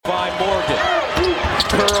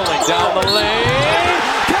curling down the lane.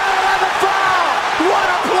 Counted on the foul. What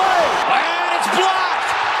a play. And it's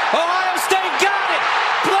blocked. Ohio State got it.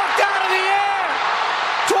 Blocked out of the air.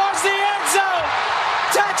 Towards the end zone.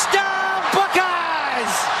 Touchdown,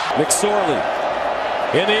 Buckeyes. McSorley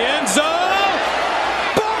in the end zone.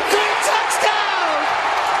 Barkley, touchdown.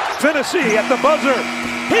 Tennessee at the buzzer.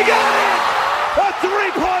 He got it. A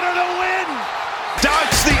three-pointer to win.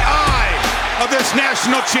 Dodge the eye of this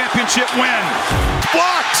national championship win.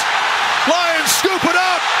 Blocked. Lions scoop it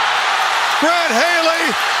up. Brad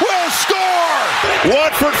Haley will score.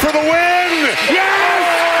 Watford for the win.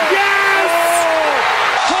 Yes! Yes!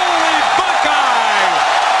 Holy Buckeye!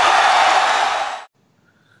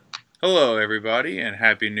 Hello, everybody, and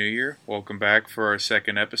Happy New Year. Welcome back for our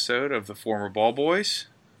second episode of the Former Ball Boys.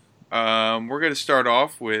 We're going to start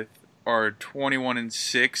off with our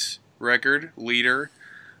 21-6 record leader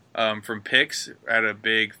from picks at a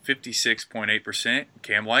big 56.8%.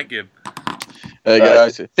 Cam Lightgib. Hey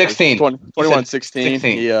guys, 16. 21-16. 16.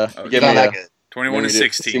 He Okay. gave me a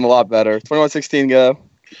 21-16. seem a lot better. 21-16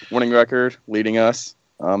 winning record, leading us.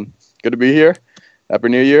 Good to be here. Happy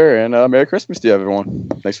New Year and Merry Christmas to you, everyone.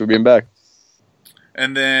 Thanks for being back.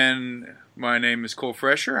 And then my name is Cole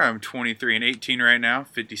Fresher. I'm 23-18 right now,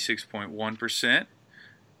 56.1%.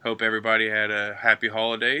 Hope everybody had a happy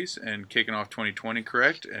holidays and kicking off 2020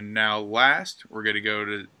 correct. And now last, we're going to go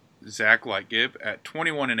to Zach Lightgib at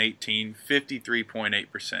 21-18,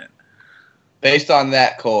 53.8%. Based on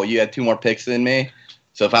that, Cole, you had two more picks than me.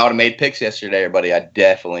 So if I would have made picks yesterday, everybody, I'd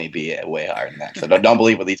definitely be way higher than that. So don't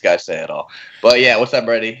believe what these guys say at all. But yeah, what's up,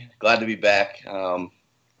 Brady? Glad to be back.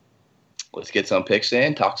 Let's get some picks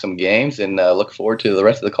in, talk some games, and look forward to the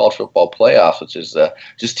rest of the college football playoffs, which is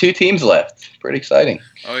just two teams left. Pretty exciting.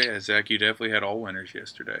 Oh, yeah, Zach, you definitely had all winners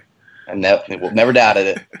yesterday. And we'll never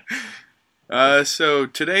doubted it. So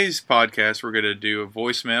today's podcast, we're going to do a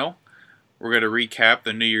voicemail. We're going to recap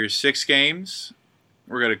the New Year's 6 games.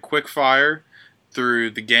 We're going to quick fire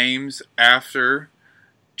through the games after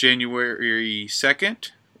January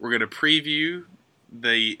 2nd. We're going to preview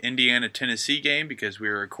the Indiana-Tennessee game because we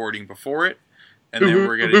were recording before it. And then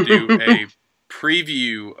we're going to do a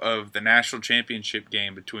preview of the national championship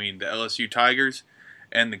game between the LSU Tigers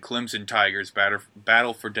and the Clemson Tigers,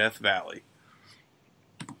 battle for Death Valley.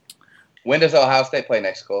 When does Ohio State play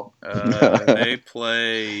next, Cole? They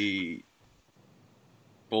play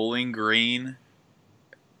Bowling Green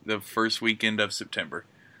the first weekend of September.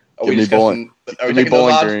 Are Give we me discussing? Are we taking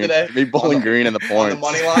those odds today? Give me Bowling Green and the On the points.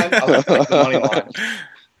 money line? I'll take the money line.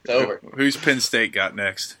 It's over. Who's Penn State got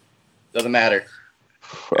next? Doesn't matter.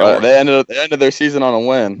 They ended their season on a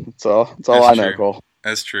win. That's all I know, true. Cole.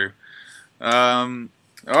 That's true.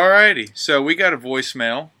 Alrighty. So we got a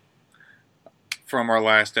voicemail from our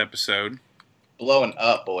last episode. Blowing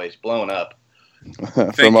up, boys. Blowing up.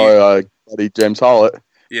 From our buddy James Hollett.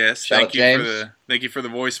 Yes, Shout out, James. Thank you for the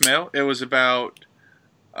voicemail. It was about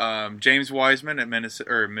James Wiseman at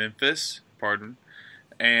Memphis,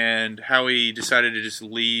 and how he decided to just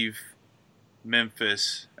leave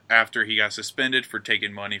Memphis after he got suspended for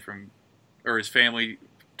taking money from, or his family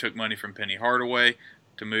took money from Penny Hardaway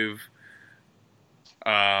to move,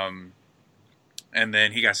 and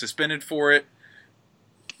then he got suspended for it.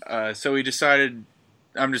 So he decided,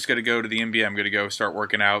 I'm just going to go to the NBA. I'm going to go start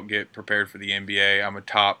working out, get prepared for the NBA. I'm a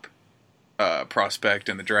top prospect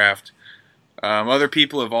in the draft. Other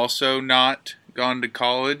people have also not gone to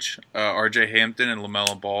college. R.J. Hampton and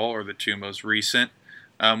LaMelo Ball are the two most recent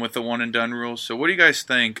with the one-and-done rule. So what do you guys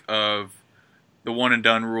think of the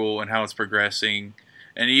one-and-done rule and how it's progressing?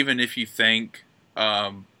 And even if you think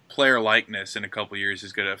player likeness in a couple years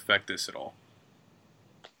is going to affect this at all?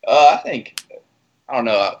 I don't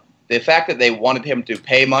know. The fact that they wanted him to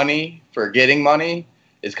pay money for getting money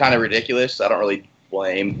is kind of ridiculous. I don't really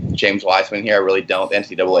blame James Wiseman here. I really don't. The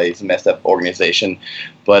NCAA is a messed up organization,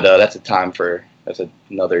 but that's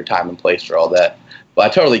another time and place for all that. But I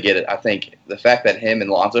totally get it. I think the fact that him and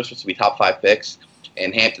Lonzo are supposed to be top 5 picks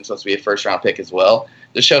and Hampton's supposed to be a first-round pick as well,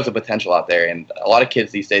 this shows the potential out there. And a lot of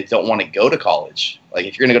kids these days don't want to go to college. Like,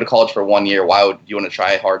 if you're going to go to college for 1 year, why would you want to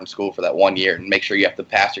try hard in school for that 1 year and make sure you have to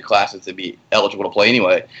pass your classes to be eligible to play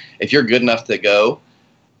anyway? If you're good enough to go,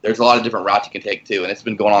 there's a lot of different routes you can take too, and it's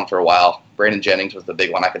been going on for a while. Brandon Jennings was the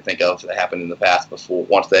big one I could think of that happened in the past before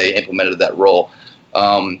once they implemented that rule.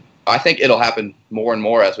 I think it'll happen more and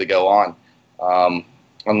more as we go on,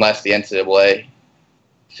 unless the NCAA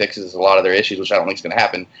fixes a lot of their issues, which I don't think is going to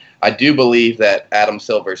happen. I do believe that Adam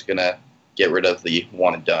Silver is going to get rid of the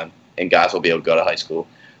one and done, and guys will be able to go to high school.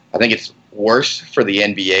 I think it's worse for the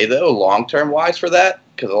NBA, though, long-term wise for that,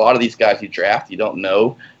 because a lot of these guys you draft, you don't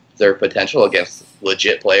know their potential against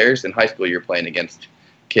legit players. In high school, you're playing against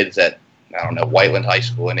kids at, I don't know, Whiteland High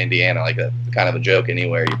School in Indiana, like a kind of a joke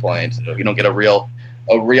anywhere you're playing. So you don't get a real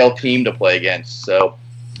team to play against. So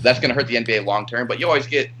that's going to hurt the NBA long term. But you always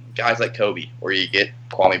get guys like Kobe, or you get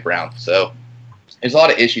Kwame Brown. So there's a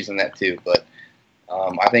lot of issues in that too. But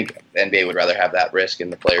I think the NBA would rather have that risk,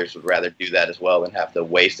 and the players would rather do that as well than have to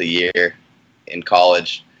waste a year in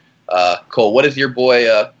college. Cole, what does your boy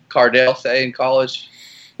Cardell say in college?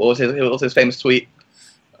 What was his famous tweet?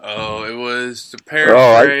 Oh, it was to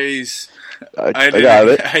paraphrase. I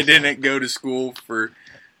didn't go to school for.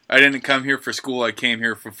 I didn't come here for school. I came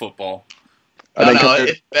here for football.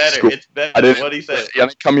 It's better. It's better. What did he say? I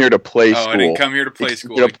didn't come here to play school. I didn't come here to play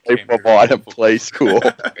school. I play football. I didn't play school.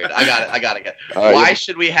 I got it. Why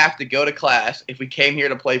should we have to go to class if we came here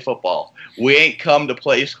to play football? We ain't come to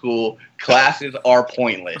play school. Classes are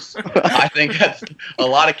pointless. I think that's a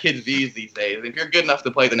lot of kids' views these days. If you're good enough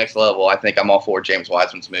to play the next level, I think I'm all for James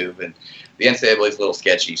Wiseman's move. And the NCAA is a little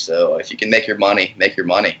sketchy. So if you can make your money, make your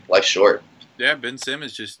money. Life's short. Yeah, Ben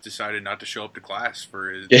Simmons just decided not to show up to class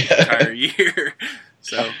for his entire year.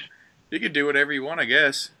 So you could do whatever you want, I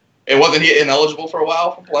guess. And wasn't he ineligible for a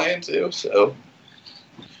while for playing too? So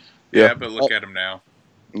yeah, but look at him now.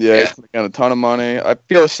 Yeah, he's making a ton of money. I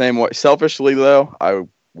feel the same way. Selfishly, though, I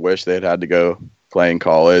wish they'd had to go play in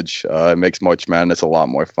college. It makes March Madness a lot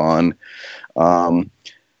more fun.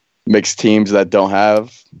 Makes teams that don't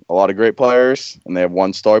have a lot of great players and they have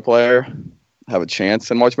one star player have a chance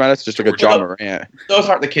in March Madness, just like a John Morant. Those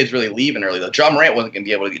aren't the kids really leaving early, though. John Morant wasn't going to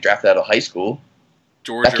be able to get drafted out of high school.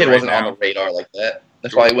 That kid wasn't on the radar like that.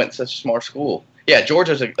 That's why he went to such a smart school. Yeah,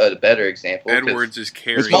 Georgia's a better example. Edwards is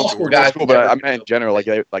carrying small school guys. But I meant in general,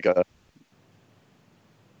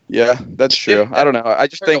 yeah, that's true. I don't know. I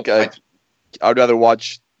just think I'd rather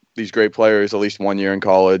watch these great players at least 1 year in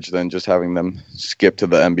college than just having them skip to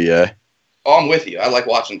the NBA. Oh, I'm with you. I like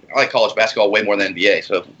college basketball way more than NBA.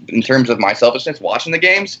 So in terms of my selfishness, watching the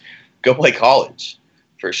games, go play college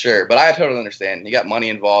for sure. But I totally understand. You got money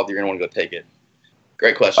involved. You're going to want to go take it.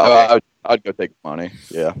 Great question. I'd go take money.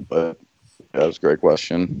 Yeah, but that was a great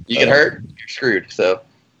question. You get hurt, you're screwed. So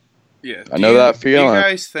yeah, I know that feeling. Do you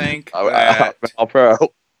guys think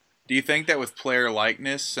do you think that with player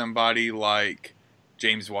likeness, somebody like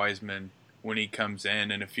James Wiseman, when he comes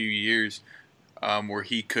in a few years, where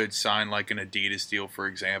he could sign like an Adidas deal, for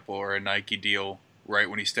example, or a Nike deal right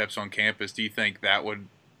when he steps on campus, do you think that would,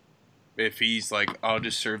 if he's like, I'll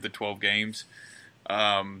just serve the 12 games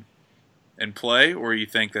and play, or you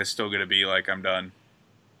think that's still going to be like, I'm done?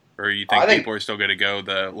 Or you think people are still going to go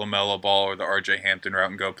the LaMelo Ball or the RJ Hampton route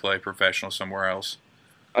and go play professional somewhere else?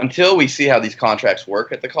 Until we see how these contracts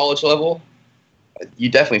work at the college level, you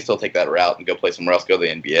definitely still take that route and go play somewhere else, go to the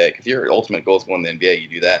NBA. Because your ultimate goal is going to the NBA, you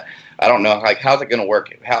do that. I don't know, like, how's it going to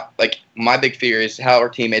work? My big fear is how are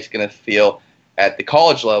teammates going to feel at the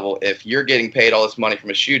college level if you're getting paid all this money from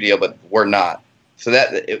a shoe deal, but we're not. So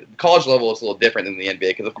that college level is a little different than the NBA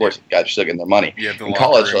because, of course, guys are still getting their money. You have the in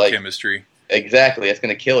college, chemistry. Exactly, it's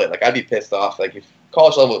going to kill it. Like, I'd be pissed off. Like, if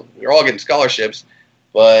college level, we're all getting scholarships,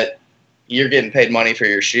 but you're getting paid money for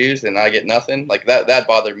your shoes and I get nothing. Like, that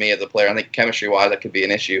bothered me as a player. I think chemistry-wise, that could be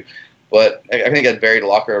an issue. But I think that varied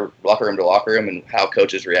locker room to locker room and how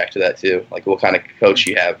coaches react to that, too. Like, what kind of coach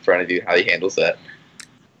you have in front of you, how he handles that.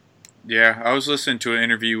 Yeah, I was listening to an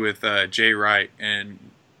interview with Jay Wright, and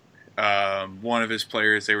one of his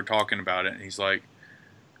players, they were talking about it, and he's like,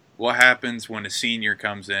 what happens when a senior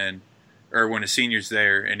comes in, or when a senior's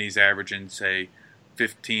there and he's averaging, say,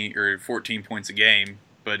 15 or 14 points a game,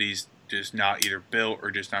 but he's just not either built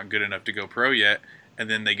or just not good enough to go pro yet, and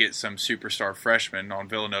then they get some superstar freshman. On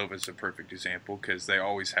Villanova is a perfect example because they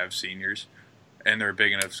always have seniors, and they're a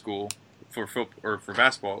big enough school for football, or for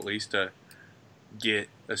basketball at least, to get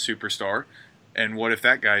a superstar. And what if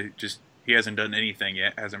that guy he hasn't done anything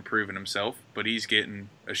yet, hasn't proven himself, but he's getting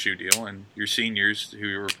a shoe deal, and your seniors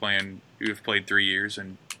who have played 3 years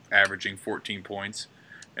and averaging 14 points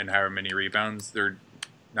and however many rebounds, they're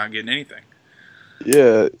not getting anything.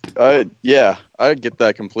 Yeah, I get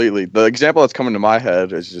that completely. The example that's coming to my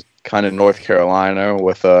head is just kind of North Carolina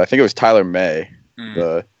with I think it was Tyler May,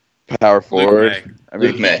 the power forward.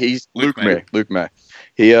 Luke May. He's Luke May.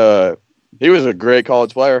 He was a great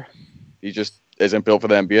college player. He just isn't built for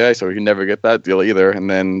the NBA, so he can never get that deal either. And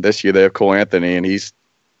then this year they have Cole Anthony, and he's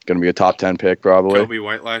going to be a top 10 pick probably. Kobe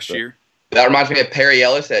White last year. That reminds me of Perry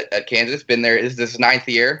Ellis at Kansas. Been there. This is his 9th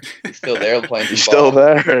year. He's still there playing. He's still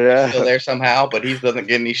there, yeah. Still there somehow, but he doesn't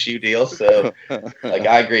get any shoe deals. So,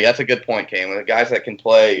 I agree. That's a good point, Cam. The guys that can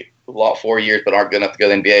play 4 years but aren't good enough to go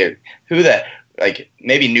to the NBA,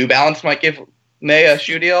 maybe New Balance might give May a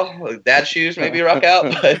shoe deal. Dad shoes maybe rock out,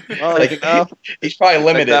 but he's probably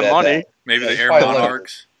limited at money. Maybe Yeah, the he's Air probably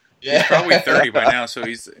Monarchs. Yeah. He's probably 30 by now, so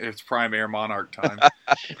it's prime Air Monarch time.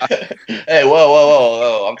 Hey,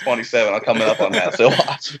 whoa. I'm 27. I'm coming up on that, so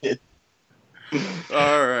watch it.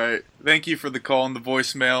 All right. Thank you for the call and the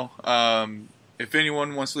voicemail. If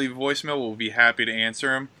anyone wants to leave a voicemail, we'll be happy to answer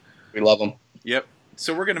them. We love them. Yep.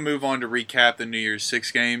 So we're going to move on to recap the New Year's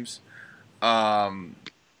 6 games.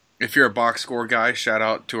 If you're a box score guy, shout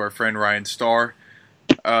out to our friend Ryan Starr.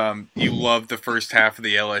 You loved the first half of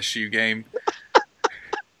the LSU game.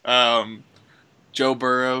 Joe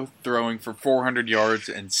Burrow throwing for 400 yards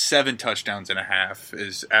and 7 touchdowns and a half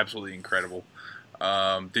is absolutely incredible.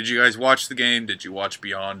 Did you guys watch the game? Did you watch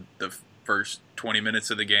beyond the first 20 minutes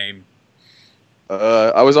of the game?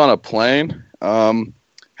 I was on a plane,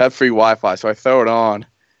 had free Wi-Fi, so I throw it on,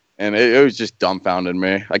 and it was just dumbfounded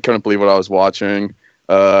me. I couldn't believe what I was watching.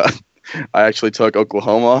 I actually took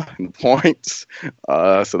Oklahoma in the points,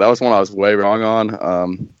 so that was one I was way wrong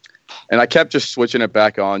on. And I kept just switching it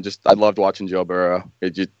back on. I loved watching Joe Burrow.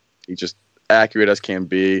 He's just accurate as can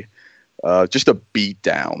be. Just a beat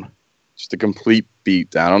down. Just a complete beat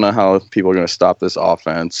down. I don't know how people are going to stop this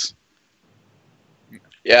offense.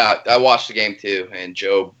 Yeah, I watched the game too, and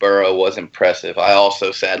Joe Burrow was impressive. I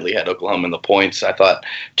also sadly had Oklahoma in the points. I thought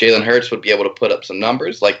Jalen Hurts would be able to put up some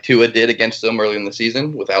numbers like Tua did against them early in the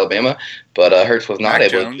season with Alabama, but Hurts was not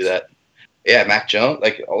able to do that. Yeah, Mac Jones,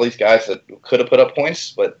 like all these guys that could have put up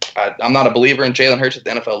points, but I'm not a believer in Jalen Hurts at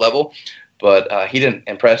the NFL level, but he didn't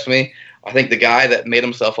impress me. I think the guy that made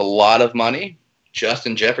himself a lot of money,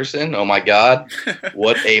 Justin Jefferson, oh my God,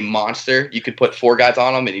 what a monster. You could put 4 guys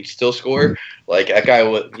on him and he'd still score. Like, that guy,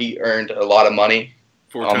 he earned a lot of money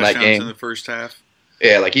 4 on that touchdowns game. in the first half.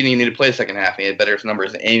 Yeah, like, he didn't even need to play the second half. He had better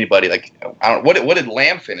numbers than anybody. Like, what did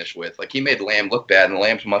Lamb finish with? Like, he made Lamb look bad, and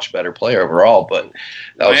Lamb's a much better player overall, but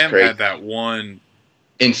that was crazy. Lamb had that one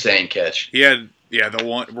insane catch. He had, the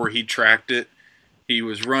one where he tracked it. He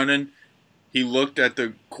was running. He looked at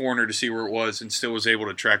the corner to see where it was and still was able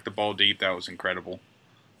to track the ball deep. That was incredible.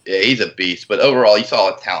 Yeah, he's a beast. But overall, you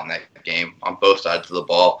saw a talent in that game on both sides of the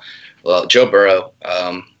ball. Well, Joe Burrow,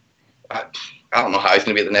 I don't know how he's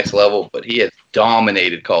going to be at the next level, but he has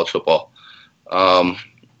dominated college football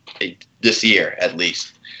this year, at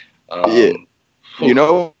least. Yeah. You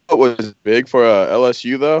know what was big for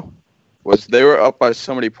LSU, though? Was they were up by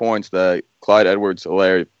so many points that Clyde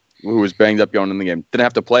Edwards-Helaire, who was banged up going in the game, didn't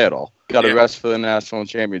have to play at all. Got a rest for the national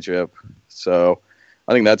championship. So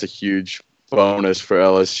I think that's a huge bonus for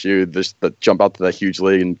LSU, just to jump out to that huge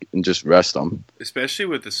league and just rest them. Especially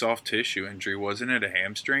with the soft tissue injury. Wasn't it a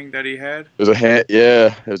hamstring that he had? It was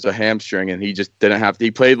it was a hamstring, and he just didn't have to.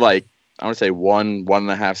 He played like, I want to say one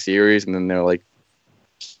and a half series, and then they're like,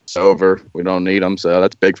 it's over. We don't need him, so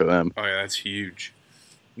that's big for them. Oh, yeah, that's huge.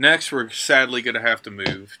 Next, we're sadly going to have to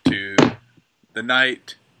move to the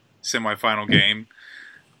night semifinal game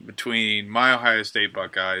between my Ohio State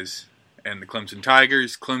Buckeyes and the Clemson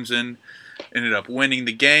Tigers. Clemson ended up winning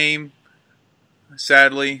the game,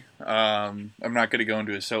 sadly. I'm not going to go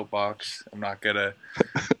into a soapbox. I'm not going to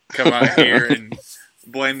come out here and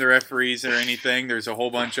blame the referees or anything. There's a whole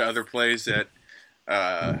bunch of other plays that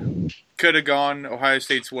could have gone Ohio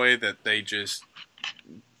State's way that they just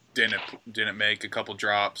didn't make. A couple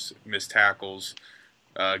drops, missed tackles,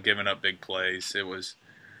 giving up big plays. It was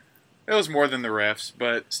more than the refs,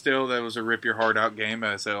 but still, that was a rip your heart out game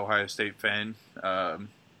as an Ohio State fan.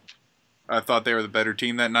 I thought they were the better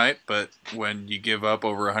team that night, but when you give up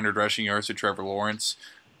over 100 rushing yards to Trevor Lawrence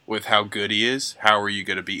with how good he is, how are you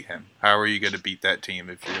going to beat him? How are you going to beat that team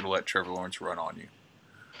if you're going to let Trevor Lawrence run on you?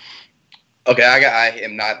 Okay, I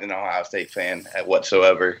am not an Ohio State fan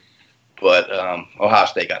whatsoever, but Ohio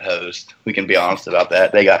State got hosed. We can be honest about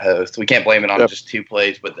that. They got hosed. We can't blame it on just 2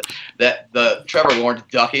 plays, but the Trevor Lawrence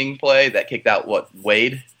ducking play that kicked out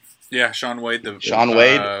Wade? Yeah, Shaun Wade. Shaun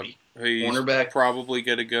Wade, he's cornerback, probably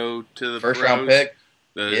going to go to the first pros. round pick.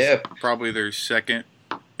 Probably their second.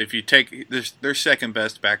 If you take their second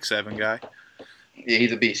best back 7 guy. Yeah,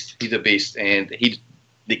 he's a beast. He's a beast, and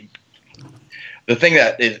the thing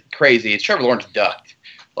that is crazy is Trevor Lawrence ducked.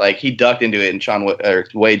 Like, he ducked into it, and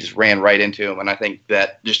Wade just ran right into him, and I think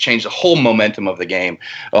that just changed the whole momentum of the game.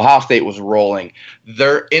 Ohio State was rolling.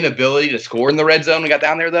 Their inability to score in the red zone when we got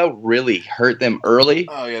down there, though, really hurt them early.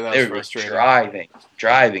 Oh, yeah, that was frustrating. They were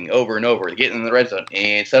driving over and over, getting in the red zone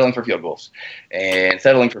and settling for field goals. And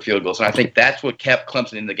I think that's what kept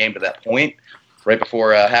Clemson in the game to that point, right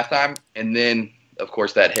before halftime. And then, of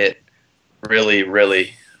course, that hit really,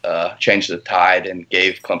 really changed the tide and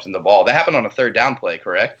gave Clemson the ball. That happened on a 3rd down play,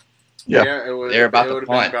 correct? Yeah, it was. They're about to been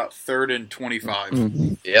punt. about 3rd and 25.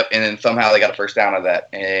 Yep, and then somehow they got a first down of that,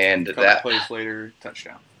 and A couple plays later,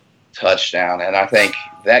 touchdown. touchdown, and I think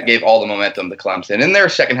that gave all the momentum to Clemson. And there were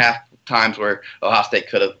second half times where Ohio State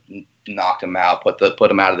could have knocked them out, put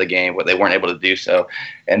them out of the game, but they weren't able to do so.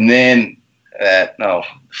 And then that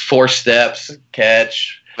 4 steps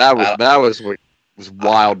catch. That was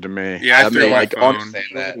wild to me. Yeah, I mean, like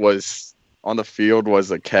on the field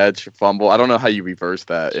was a catch, fumble. I don't know how you reverse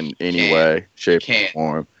that in any way, shape, or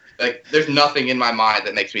form. Like, there's nothing in my mind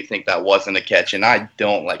that makes me think that wasn't a catch, and I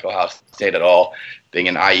don't like Ohio State at all, being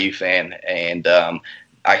an IU fan, and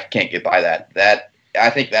I can't get by that.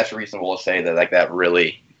 I think that's reasonable to say that that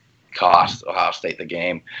really cost Ohio State the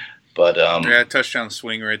game. But touchdown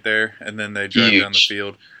swing right there, and then they drive down the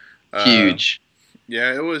field. Huge.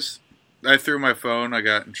 Yeah, it was. I threw my phone. I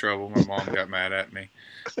got in trouble. My mom got mad at me.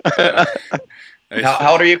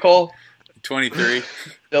 How old are you, Cole? 23.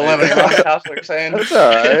 Still living in your mom's house, what you're saying? That's all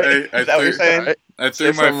right. Is that what you're saying? I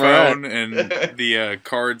threw my phone, and the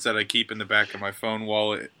cards that I keep in the back of my phone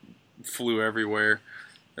wallet flew everywhere.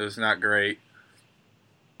 It was not great.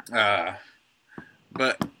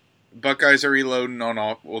 But Buckeyes are reloading on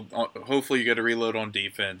off. Well, hopefully you get a reload on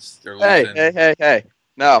defense. They're losing. Hey.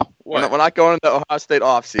 No, we're not going into Ohio State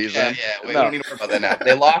offseason. Yeah. We don't need to worry about that now.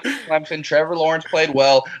 They lost Clemson. Trevor Lawrence played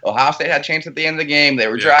well. Ohio State had a chance at the end of the game. They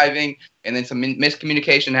were driving, and then some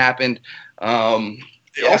miscommunication happened.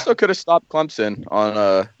 They also could have stopped Clemson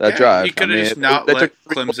on that drive. He could have just not let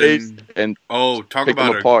Clemson. And talk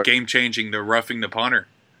about a game-changing, the roughing the punter.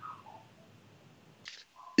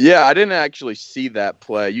 Yeah, I didn't actually see that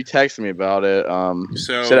play. You texted me about it.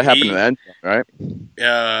 So said it happened in the end, right?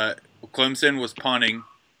 Clemson was punting,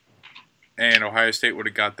 and Ohio State would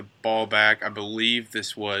have got the ball back. I believe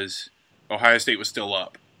Ohio State was still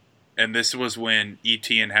up. And this was when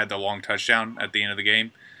Etienne had the long touchdown at the end of the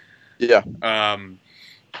game. Yeah.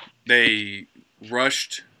 They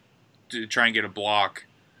rushed to try and get a block.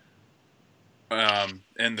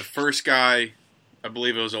 And the first guy, I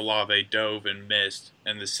believe it was Olave, dove and missed.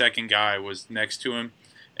 And the second guy was next to him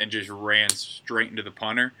and just ran straight into the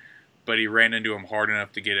punter. But he ran into him hard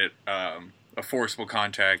enough to get it a forcible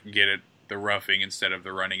contact and get it the roughing instead of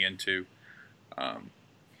the running into,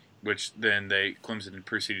 which then Clemson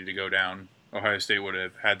proceeded to go down. Ohio State would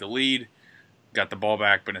have had the lead, got the ball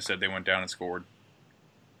back, but instead they went down and scored.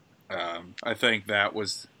 I think that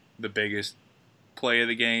was the biggest play of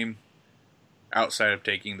the game outside of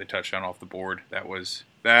taking the touchdown off the board. That was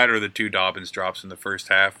that or the 2 Dobbins drops in the first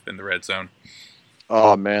half in the red zone.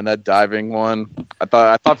 Oh man, that diving one! I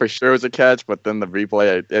thought for sure it was a catch, but then the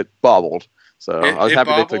replay it bobbled. So I was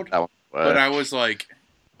happy they took that one. But I was like,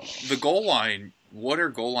 the goal line. What are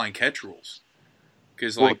goal line catch rules?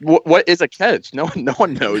 Because what is a catch? No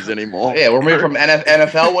one knows anymore. Yeah, we're moving from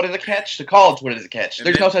NFL. What is a catch to college? What is a catch?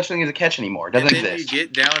 There's no such thing as a catch anymore. It doesn't exist. You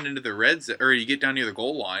get down into the red zone, or you get down near the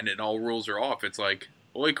goal line, and all rules are off. It's like,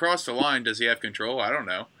 well, he crossed the line. Does he have control? I don't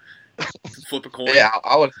know. Flip a coin. Yeah,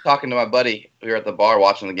 I was talking to my buddy. We were at the bar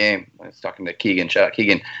watching the game. I was talking to Keegan, shout out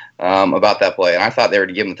Keegan, about that play. And I thought they were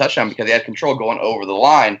to give him the touchdown because he had control going over the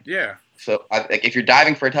line. Yeah. So if you're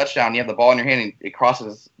diving for a touchdown, you have the ball in your hand and it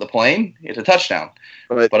crosses the plane, it's a touchdown.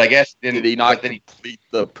 But I guess did he not complete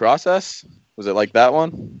the process? Was it like that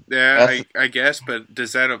one? Yeah, I guess. But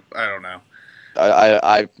does that? I don't know.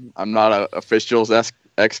 I'm not an officials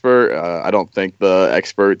expert. I don't think the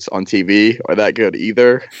experts on TV are that good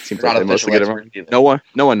either. Seems like they mostly get it wrong.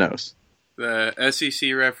 No one knows. The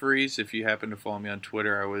SEC referees, if you happen to follow me on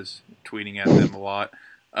Twitter, I was tweeting at them a lot,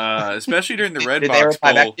 especially during the Red Box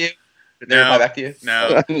Bowl. Did they reply back to you?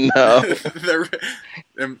 No. No.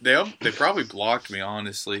 They probably blocked me,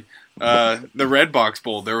 honestly. The Red Box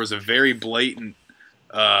Bowl, there was a very blatant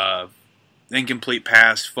incomplete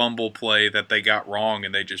pass fumble play that they got wrong,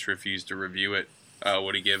 and they just refused to review it.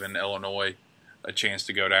 Would have given Illinois a chance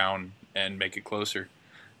to go down and make it closer.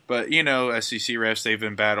 But, SEC refs, they've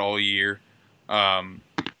been bad all year.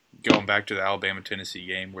 Going back to the Alabama-Tennessee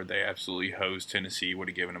game where they absolutely hosed Tennessee, would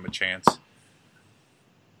have given them a chance.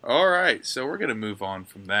 All right, so we're going to move on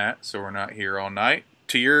from that so we're not here all night.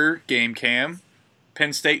 To your game, Cam,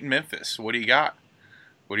 Penn State and Memphis. What do you got?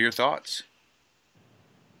 What are your thoughts?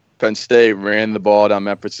 Penn State ran the ball down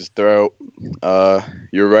Memphis's throat.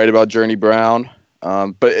 You're right about Journey Brown.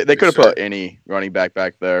 But they could have put any running back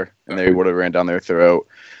there, and they would have ran down their throat.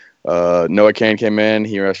 Noah Cain came in.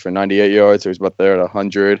 He rushed for 98 yards. So he was about there at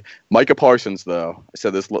 100. Micah Parsons, though, I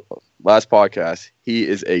said this last podcast, he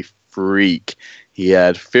is a freak. He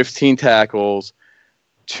had 15 tackles,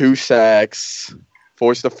 2 sacks,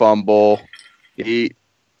 forced a fumble.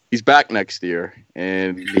 He's back next year,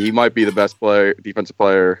 and he might be the best defensive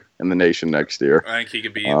player in the nation next year. I think he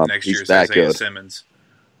could be next year's Isaiah Simmons.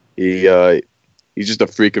 He's just a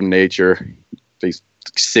freak of nature. He's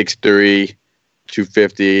 6'3",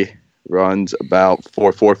 250, runs about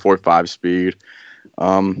 4.5 speed.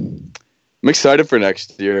 I'm excited for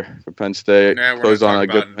next year for Penn State. Yeah, we're Closed not on a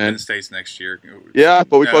talking good about win. Penn State's next year. Yeah,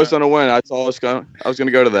 but we closed on a win. I was going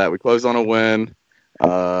to go to that. We closed on a win.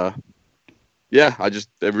 Yeah, I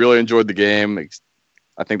really enjoyed the game.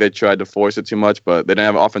 I think they tried to force it too much, but they didn't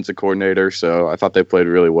have an offensive coordinator, so I thought they played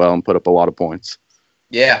really well and put up a lot of points.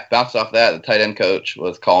 Yeah, bounced off that. The tight end coach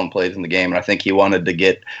was calling plays in the game, and I think he wanted to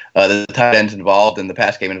get the tight ends involved and the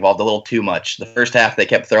pass game involved a little too much. The first half, they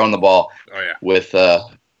kept throwing the ball with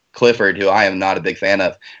Clifford, who I am not a big fan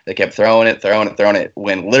of. They kept throwing it,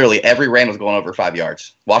 when literally every ran was going over 5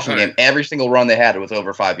 yards. Watching the game, every single run they had was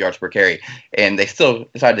over 5 yards per carry, and they still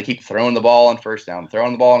decided to keep throwing the ball on first down,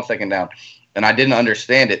 throwing the ball on second down, and I didn't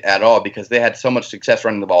understand it at all because they had so much success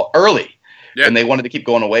running the ball early. Yeah. And they wanted to keep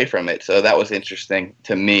going away from it. So that was interesting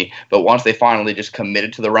to me. But once they finally just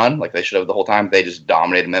committed to the run, like they should have the whole time, they just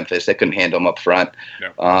dominated Memphis. They couldn't handle them up front. Yeah.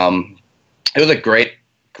 It was a great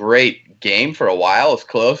game for a while. It was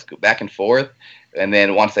close, back and forth. And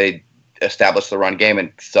then once they established the run game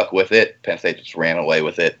and stuck with it, Penn State just ran away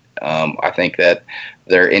with it. I think that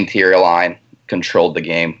their interior line controlled the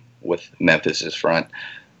game with Memphis's front.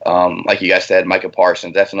 Like you guys said, Micah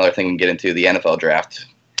Parsons, that's another thing we can get into, the NFL draft.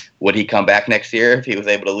 Would he come back next year if he was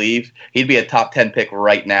able to leave? He'd be a top 10 pick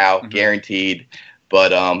right now, guaranteed. But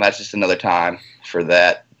that's just another time for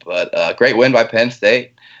that. But great win by Penn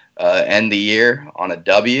State. End the year on a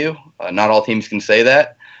W. Not all teams can say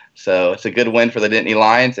that. So it's a good win for the Nittany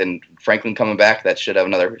Lions. And Franklin coming back, that should have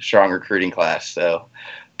another strong recruiting class. So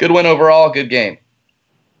good win overall, good game.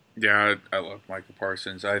 Yeah, I love Michael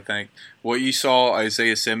Parsons. I think what you saw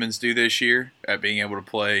Isaiah Simmons do this year at being able to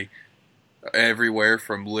play everywhere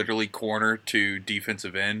from literally corner to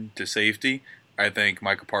defensive end to safety, I think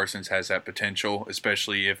Michael Parsons has that potential,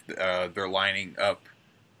 especially if they're lining up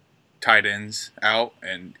tight ends out,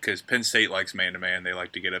 and because Penn State likes man-to-man, they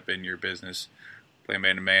like to get up in your business, play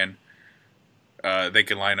man-to-man. They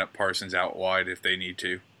can line up Parsons out wide if they need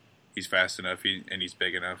to. He's fast enough and he's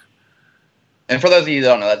big enough. And for those of you who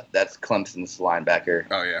don't know, that's Clemson's linebacker.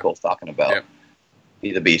 Oh yeah, Cole's talking about. Yep.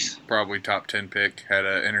 He's a beast. Probably top 10 pick. Had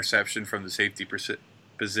an interception from the safety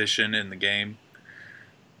position in the game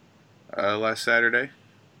last Saturday.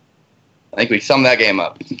 I think we summed that game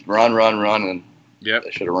up. Run, and they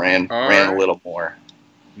should have ran a little more.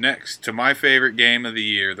 Next to my favorite game of the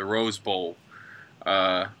year, the Rose Bowl.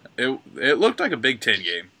 It looked like a Big Ten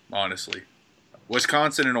game, honestly.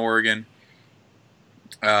 Wisconsin and Oregon.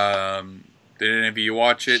 Did any of you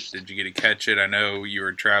watch it? Did you get to catch it? I know you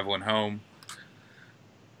were traveling home.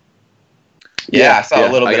 Yeah, I saw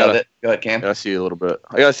a little bit of it. Go ahead, Cam. I got to see a little bit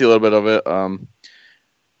of it.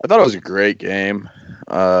 I thought it was a great game.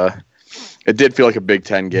 It did feel like a Big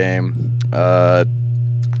Ten game.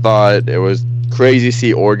 Thought it was crazy to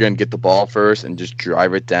see Oregon get the ball first and just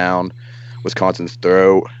drive it down Wisconsin's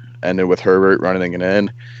throat, and then with Herbert running it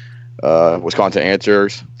in. Wisconsin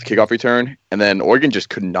answers the kickoff return, and then Oregon just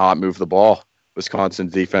could not move the ball.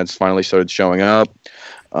 Wisconsin's defense finally started showing up.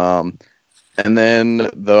 And then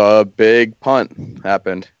the big punt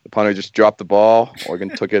happened. The punter just dropped the ball. Oregon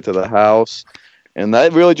took it to the house. And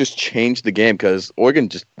that really just changed the game because Oregon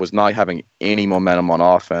just was not having any momentum on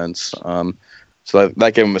offense. So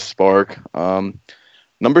that gave them a spark.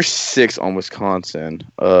 Number 6 on Wisconsin,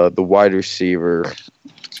 the wide receiver.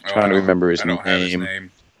 I'm trying to remember his name. Have his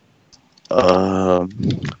name.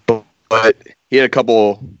 But he had a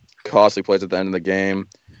couple costly plays at the end of the game.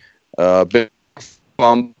 Big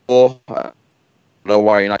fumble. I don't know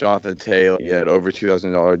why you're not Jonathan Taylor. He had over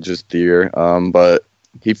 $2,000 just the year. But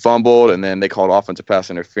he fumbled, and then they called offensive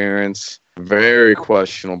pass interference. Very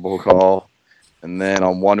questionable call. And then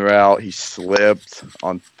on one route, he slipped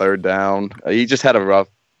on third down. He just had a rough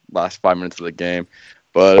last 5 minutes of the game.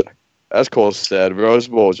 But as Cole said, Rose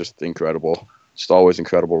Bowl is just incredible. Just always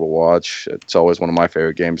incredible to watch. It's always one of my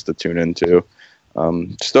favorite games to tune into.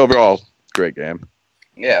 Just overall, great game.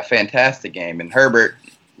 Yeah, fantastic game. And Herbert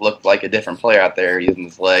looked like a different player out there using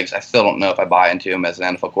his legs. I still don't know if I buy into him as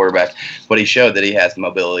an NFL quarterback, but he showed that he has the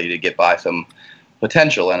mobility to get by some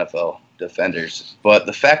potential NFL defenders. But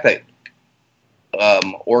the fact that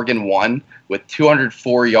Oregon won with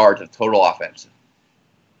 204 yards of total offense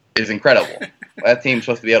is incredible. That team's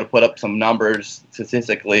supposed to be able to put up some numbers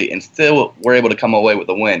statistically and still were able to come away with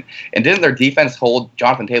a win. And didn't their defense hold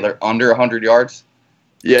Jonathan Taylor under 100 yards?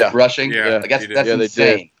 Yeah. Rushing? Yeah. That's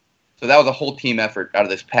insane. So that was a whole team effort out of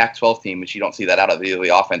this Pac-12 team, which you don't see that out of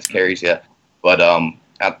the offense carries you. But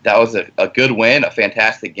that was a good win, a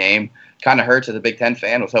fantastic game. Kind of hurts as a Big Ten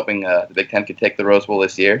fan. Was hoping the Big Ten could take the Rose Bowl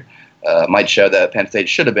this year. Might show that Penn State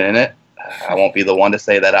should have been in it. I won't be the one to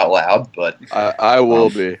say that out loud, but I will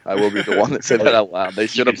be. I will be the one that said that out loud. They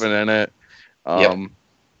should have been in it.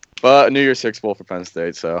 But New Year's Six Bowl for Penn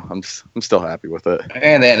State, so I'm still happy with it.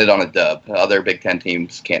 And they ended on a dub. Other Big Ten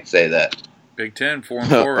teams can't say that. Big Ten 4-4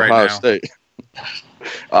 right Ohio now. State.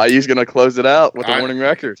 IU's going to close it out with a winning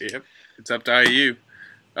record. Yep, it's up to IU.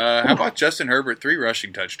 How about Justin Herbert, 3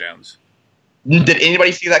 rushing touchdowns? Did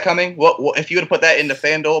anybody see that coming? What if you would have put that into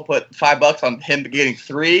FanDuel, put $5 on him getting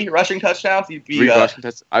 3 rushing touchdowns? You'd be, 3 rushing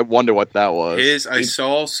touchdowns. I wonder what that was. I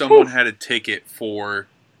saw someone had a ticket for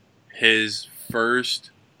his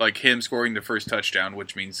first, like him scoring the first touchdown,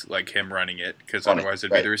 which means like him running it, because otherwise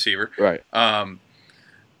it'd be the receiver. Right. And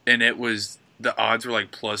it was, the odds were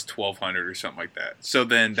like plus 1,200 or something like that. So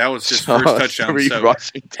then that was his first touchdown. So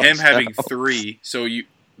him having 3, so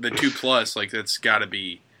the 2 plus, like that's got to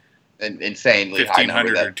be insanely high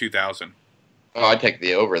number. 1,500 or 2,000. Oh, I'd take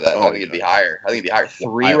the over that. I think it'd be higher.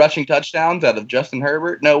 3 rushing touchdowns out of Justin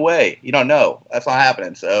Herbert? No way. You don't know. That's not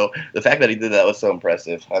happening. So the fact that he did that was so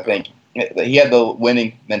impressive. I think he had the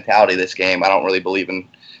winning mentality this game. I don't really believe in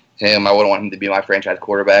him. I wouldn't want him to be my franchise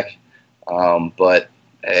quarterback. But,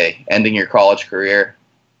 hey, ending your college career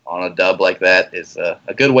on a dub like that is a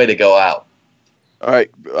good way to go out. All right.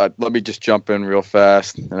 Let me just jump in real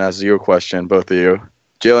fast and ask you a question, both of you.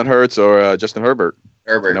 Jalen Hurts or Justin Herbert?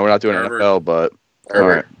 Herbert. No, we're not doing NFL, but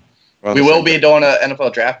Herbert. Right. We will be doing an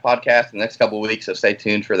NFL draft podcast in the next couple of weeks, so stay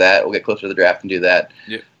tuned for that. We'll get closer to the draft and do that.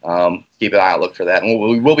 Yep. Keep an eye out, look for that. And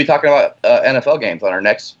we will be talking about NFL games on our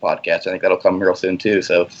next podcast. I think that'll come real soon, too.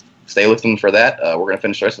 So stay listening for that. We're going to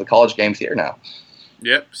finish the rest of the college games here now.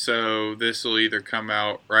 Yep, so this will either come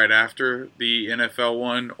out right after the NFL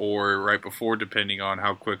one or right before, depending on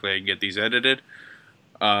how quickly I can get these edited.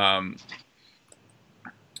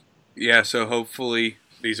 Yeah, so hopefully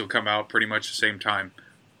these will come out pretty much the same time,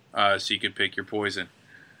 so you can pick your poison.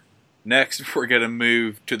 Next, we're going to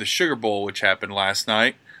move to the Sugar Bowl, which happened last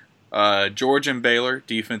night. Georgia and Baylor,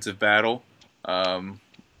 defensive battle.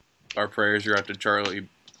 Our prayers are out to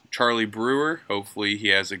Charlie Brewer. Hopefully he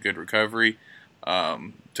has a good recovery.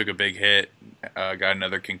 Took a big hit, got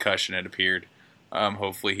another concussion, it appeared.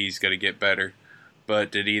 Hopefully he's going to get better.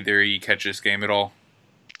 But did either of you catch this game at all?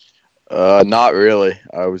 Not really.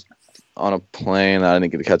 I was on a plane. I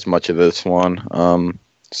didn't get to catch much of this one.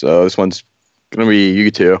 So this one's going to be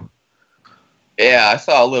you two. Yeah, I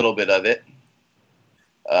saw a little bit of it.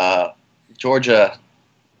 Georgia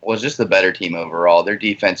was just the better team overall. Their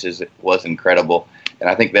defense was incredible, and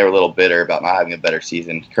I think they were a little bitter about not having a better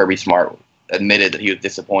season. Kirby Smart admitted that he was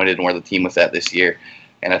disappointed in where the team was at this year,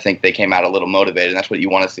 and I think they came out a little motivated, and that's what you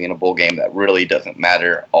want to see in a bowl game that really doesn't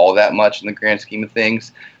matter all that much in the grand scheme of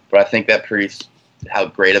things. But I think that proves how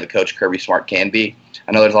great of a coach Kirby Smart can be.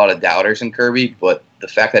 I know there's a lot of doubters in Kirby, but the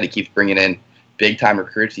fact that he keeps bringing in big-time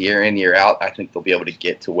recruits year in, year out, I think they'll be able to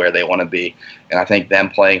get to where they want to be. And I think them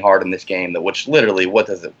playing hard in this game, which literally, what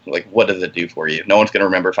does it do for you? No one's going to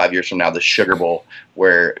remember 5 years from now the Sugar Bowl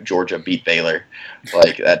where Georgia beat Baylor.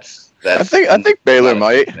 Like that's. I think Baylor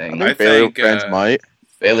might. I think Baylor fans might.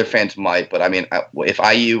 Baylor fans might, but I mean, if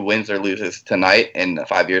IU wins or loses tonight and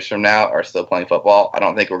 5 years from now are still playing football, I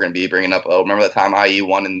don't think we're going to be bringing up, remember the time IU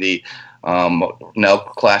won in the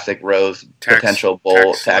Classic Rose potential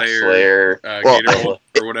bowl, Tax Slayer, or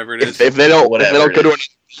whatever it is. If they don't go to another,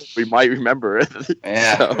 we might remember it.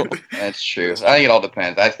 Yeah, so. That's true. I think it all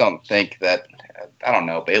depends. I just don't think that. I don't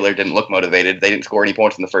know. Baylor didn't look motivated. They didn't score any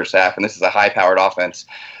points in the first half, and this is a high-powered offense.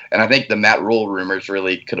 And I think the Matt Rule rumors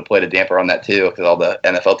really could have played a damper on that too, because all the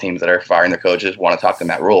NFL teams that are firing their coaches want to talk to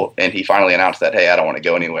Matt Rule, and he finally announced that, hey, I don't want to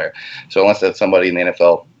go anywhere. So unless that's somebody in the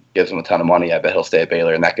NFL gives him a ton of money, I bet he'll stay at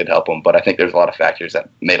Baylor, and that could help him. But I think there's a lot of factors that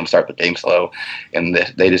made him start the game slow, and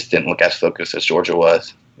they just didn't look as focused as Georgia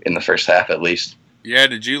was in the first half, at least. Yeah,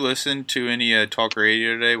 did you listen to any talk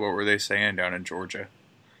radio today? What were they saying down in Georgia?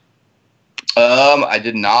 I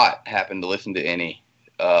did not happen to listen to any,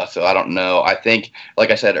 so I don't know. I think,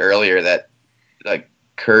 like I said earlier, that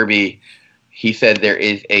Kirby, he said there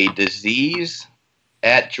is a disease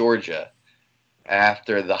at Georgia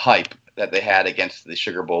after the hype that they had against the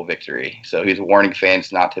Sugar Bowl victory. So he's warning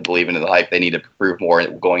fans not to believe into the hype. They need to prove more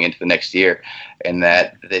going into the next year, and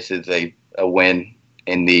that this is a win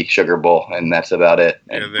in the Sugar Bowl, and that's about it.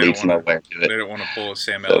 Yeah, they don't want to pull a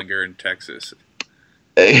Sam Ellinger in Texas.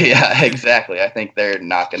 Yeah, exactly. I think they're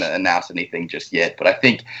not going to announce anything just yet, but I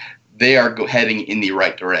think they are heading in the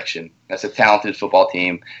right direction. That's a talented football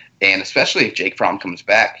team, and especially if Jake Fromm comes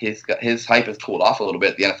back, his hype has cooled off a little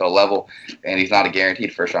bit at the NFL level, and he's not a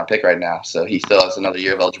guaranteed first-round pick right now, so he still has another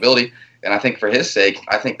year of eligibility. And I think for his sake,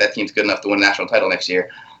 I think that team's good enough to win a national title next year.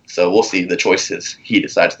 So we'll see the choices he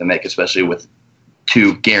decides to make, especially with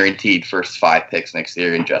two guaranteed first 5 picks next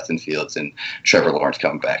year in Justin Fields and Trevor Lawrence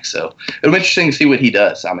coming back. So it'll be interesting to see what he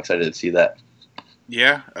does. I'm excited to see that.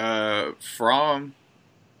 Yeah,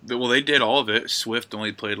 they did all of it. Swift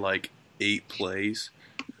only played like 8 plays.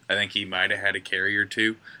 I think he might have had a carry or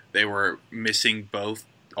 2. They were missing both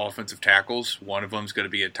offensive tackles. One of them's going to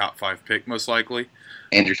be a top 5 pick most likely.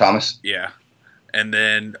 Andrew Thomas. Yeah. And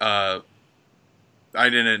then I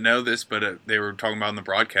didn't know this, but they were talking about in the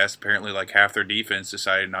broadcast, apparently like half their defense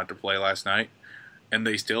decided not to play last night, and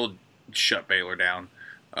they still shut Baylor down.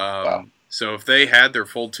 Wow. So if they had their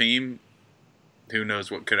full team, who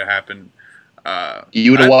knows what could have happened.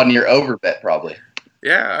 You would have won your over bet probably.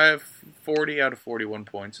 Yeah, I have 40 out of 41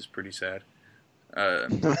 points. It's pretty sad.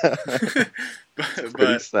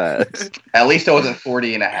 Pretty sad. At least it wasn't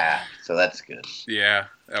 40 and a half, so that's good. Yeah,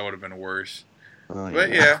 that would have been worse. Oh, yeah.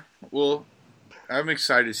 But yeah, well, I'm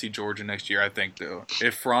excited to see Georgia next year. I think though,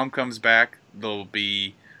 if Fromm comes back,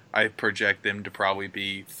 I project them to probably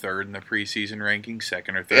be 3rd in the preseason ranking,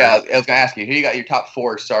 2nd or 3rd. Yeah, I was going to ask you, who you got your top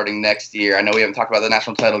 4 starting next year? I know we haven't talked about the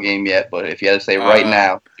national title game yet, but if you had to say right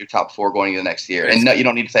now, your top 4 going into next year. And no, you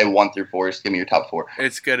don't need to say 1 through 4, just give me your top 4.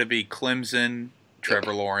 It's going to be Clemson,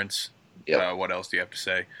 Trevor Lawrence. Yep. What else do you have to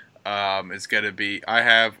say? It's going to be, I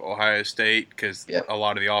have Ohio State because a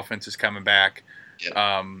lot of the offense is coming back. Yep.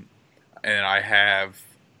 And I have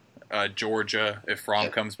Georgia, if Fromm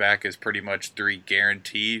comes back, is pretty much 3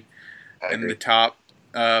 guaranteed in the top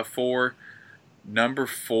 4. Number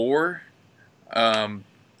 4,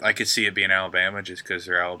 I could see it being Alabama just because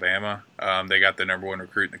they're Alabama. They got the number 1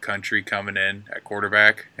 recruit in the country coming in at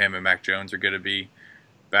quarterback. Him and Mac Jones are going to be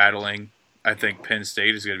battling. I think Penn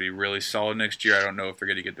State is going to be really solid next year. I don't know if they're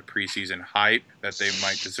going to get the preseason hype that they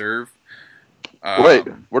might deserve. Wait,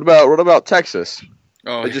 what about Texas?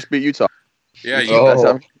 Oh, They just beat Utah. yeah.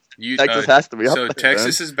 Texas has to be up So there,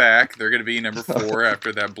 Texas man. is back. They're going to be number 4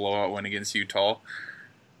 after that blowout win against Utah.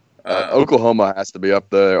 Oklahoma has to be up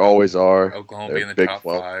there. Always are. Oklahoma They're be in the Big top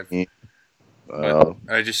 12 5. team. But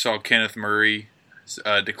I just saw Kenneth Murray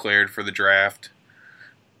declared for the draft.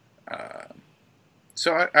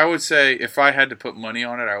 So I would say, if I had to put money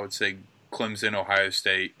on it, I would say Clemson, Ohio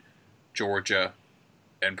State, Georgia,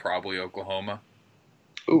 and probably Oklahoma.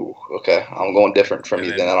 Ooh, okay. I'm going different from And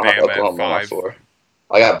you then then. I don't have Bama at Oklahoma at 5. 4.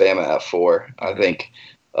 I got Bama at 4. I think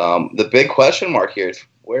the big question mark here is,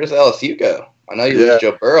 where does LSU go? I know you lose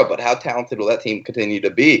Joe Burrow, but how talented will that team continue to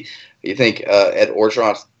be? You think Ed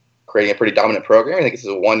Orgeron's creating a pretty dominant program? I think this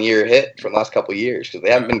is a 1-year hit from the last couple of years because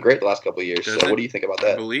they haven't been great the last couple of years. So what do you think about I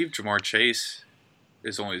that? believe Jamar Chase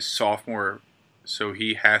is only a sophomore, so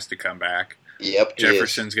he has to come back. Yep.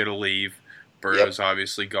 Jefferson's going to leave. Burrow's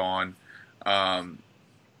obviously gone.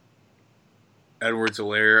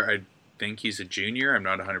 Edwards-Helaire, I think he's a junior. I'm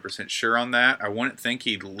not 100% sure on that. I wouldn't think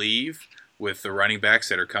he'd leave with the running backs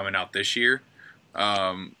that are coming out this year.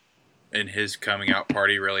 And his coming out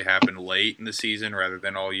party really happened late in the season rather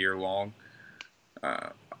than all year long.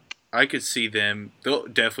 I could see them. They'll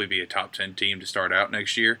definitely be a top 10 team to start out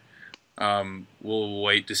next year. We'll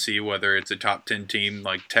wait to see whether it's a top 10 team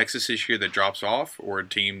like Texas this year that drops off or a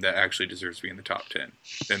team that actually deserves to be in the top 10,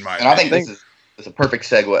 in my opinion. I think this is a perfect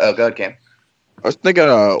segue. Oh, go ahead, Cam. I was thinking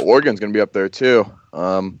Oregon's going to be up there too.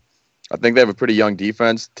 I think they have a pretty young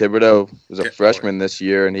defense. Thibodeau was a freshman this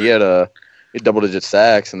year, and he had double-digit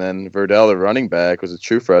sacks. And then Verdell, the running back, was a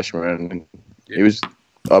true freshman, and he was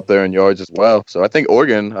up there in yards as well. So I think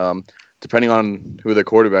Oregon, depending on who their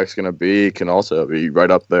quarterback's going to be, can also be right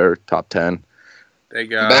up there, top 10. They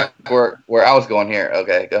got back where I was going here.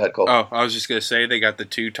 Okay, go ahead, Cole. Oh, I was just going to say they got the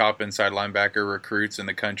 2 top inside linebacker recruits in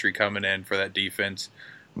the country coming in for that defense.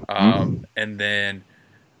 And then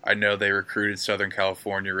I know they recruited Southern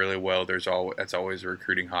California really well. That's always a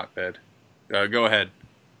recruiting hotbed. Go ahead.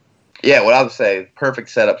 Yeah, what I would say, perfect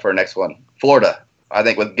setup for next one. Florida. I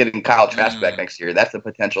think with getting Kyle Trask back next year, that's a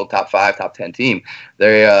potential top 5, top 10 team.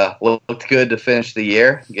 They looked good to finish the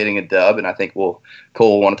year, getting a dub, and I think Cole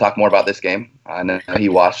will want to talk more about this game. I know he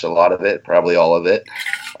watched a lot of it, probably all of it.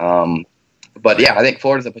 But yeah, I think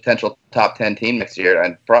Florida's a potential top 10 team next year,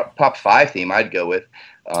 and top 5 team I'd go with.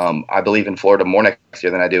 I believe in Florida more next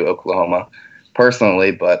year than I do Oklahoma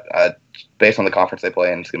personally, but based on the conference they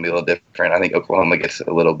play in, it's going to be a little different. I think Oklahoma gets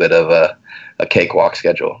a little bit of a cakewalk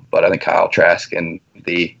schedule, but I think Kyle Trask and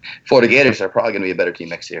the Florida Gators are probably going to be a better team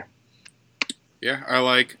next year. Yeah, I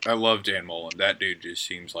love Dan Mullen. That dude just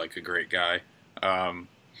seems like a great guy. I've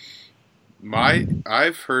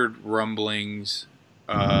heard rumblings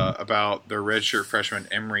about their redshirt freshman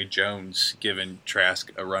Emory Jones giving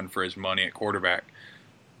Trask a run for his money at quarterback.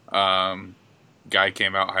 Guy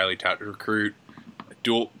came out, highly touted recruit,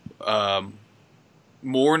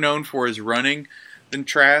 more known for his running, than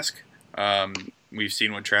Trask. We've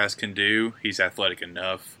seen what Trask can do. He's athletic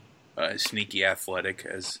enough, sneaky athletic,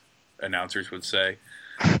 as announcers would say.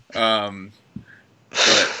 But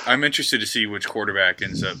I'm interested to see which quarterback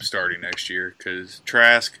ends up starting next year because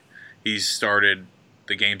Trask, he's started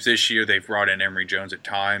the games this year. They've brought in Emory Jones at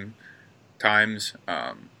times.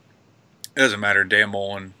 It doesn't matter. Dan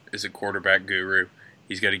Mullen is a quarterback guru.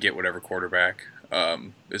 He's got to get whatever quarterback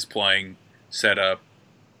is playing, set up,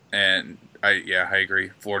 and I agree.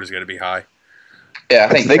 Florida's got to be high. Yeah,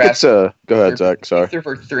 I think it's go ahead, Zach. Sorry. Threw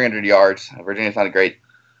for 300 yards. Virginia's not a great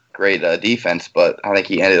defense, but I think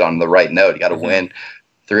he ended on the right note. He got to win.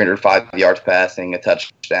 305 yards passing, a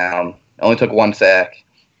touchdown. Only took 1 sack.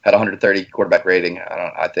 Had 130 quarterback rating.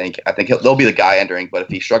 I think they'll be the guy entering. But if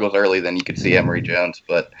he struggles early, then you could see Emory Jones.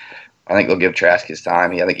 But I think they'll give Trask his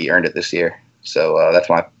time. I think he earned it this year. So that's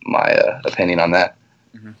my opinion on that.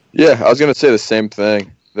 Mm-hmm. Yeah, I was going to say the same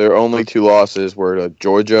thing. Their only 2 losses were to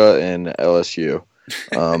Georgia and LSU. It's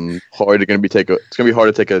going to be hard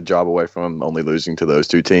to take a job away from them, only losing to those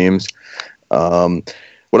 2 teams.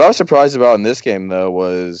 What I was surprised about in this game, though,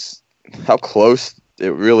 was how close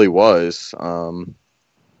it really was.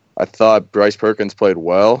 I thought Bryce Perkins played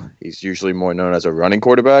well. He's usually more known as a running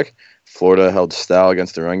quarterback. Florida held style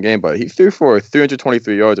against the run game, but he threw for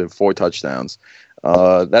 323 yards and 4 touchdowns.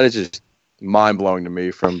 That is just mind-blowing to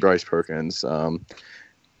me from Bryce Perkins,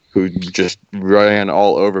 who just ran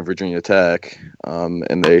all over Virginia Tech to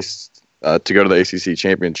go to the ACC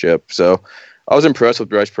championship. So I was impressed with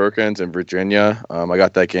Bryce Perkins and Virginia. I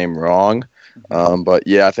got that game wrong. But,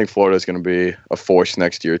 yeah, I think Florida is going to be a force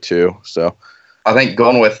next year too. So I think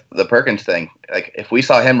going with the Perkins thing, like if we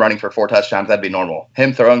saw him running for 4 touchdowns, that'd be normal.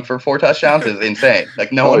 Him throwing for 4 touchdowns is insane.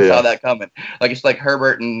 Like no one saw that coming. Like it's like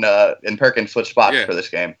Herbert and Perkins switched spots for this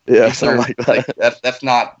game. Yeah, something like that. Like, that's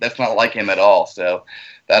not like him at all. So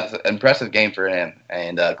that's an impressive game for him.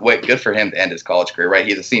 And good for him to end his college career. Right,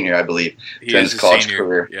 he's a senior, I believe. He is his college senior.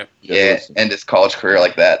 career. Yep. Yeah, end his college career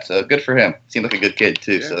like that. So good for him. Seems like a good kid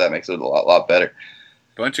too. Yeah. So that makes it a lot better.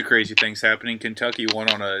 Bunch of crazy things happening. Kentucky won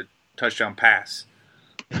on a touchdown pass.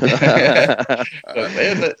 And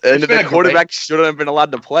the quarterback shouldn't have been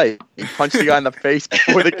allowed to play. He punched the guy in the face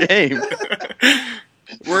before the game.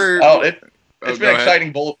 It's been an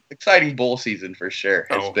exciting bowl season for sure.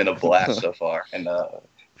 It's been a blast so far, and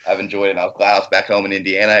I've enjoyed it. I was glad I was back home in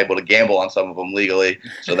Indiana, able to gamble on some of them legally.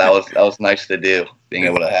 So that was nice to do. Being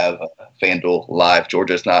able to have FanDuel live.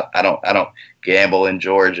 Georgia's not. I don't gamble in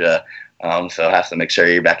Georgia, so I have to make sure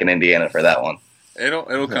you're back in Indiana for that one.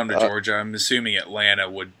 It'll come to Georgia. I'm assuming Atlanta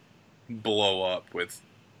would blow up with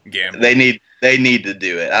gambling. They need to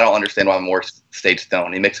do it. I don't understand why more states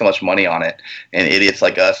don't. They make so much money on it, and idiots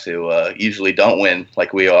like us who usually don't win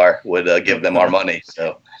like we are would give them our money.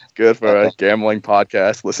 So good for a gambling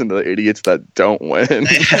podcast. Listen to the idiots that don't win.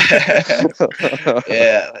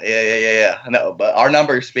 Yeah. No, but our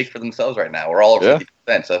numbers speak for themselves right now. We're all over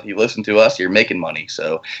 50%. So if you listen to us, you're making money.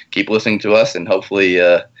 So keep listening to us, and hopefully.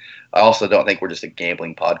 I also don't think we're just a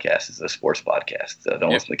gambling podcast. It's a sports podcast. So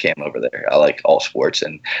don't listen to Cam over there. I like all sports,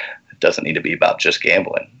 and it doesn't need to be about just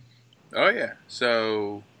gambling. Oh, yeah.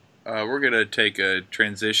 So we're going to take a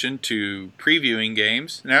transition to previewing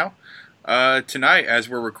games now. Tonight, as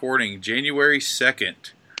we're recording, January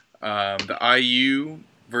 2nd, the IU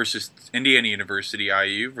versus Indiana University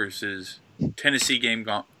IU versus Tennessee game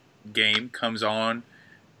comes on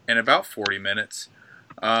in about 40 minutes.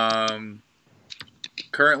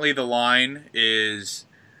 Currently, the line is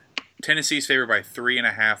Tennessee's favored by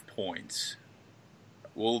 3.5 points.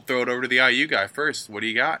 We'll throw it over to the IU guy first. What do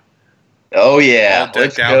you got? Oh, yeah. All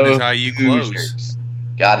decked out in his IU clothes.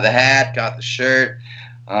 Got the hat, got the shirt.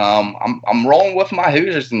 I'm rolling with my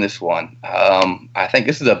Hoosiers in this one. I think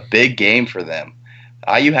this is a big game for them.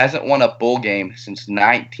 IU hasn't won a bowl game since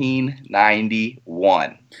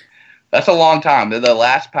 1991. That's a long time. They're the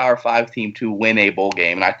last Power 5 team to win a bowl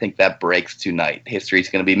game, and I think that breaks tonight. History's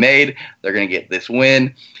going to be made. They're going to get this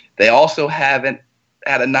win. They also haven't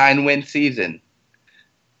had a 9-win season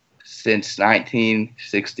since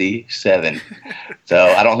 1967. So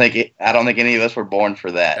I don't think any of us were born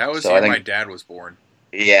for that. That was when my dad was born.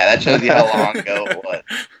 Yeah, that shows you how long ago it was.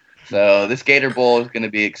 So this Gator Bowl is going to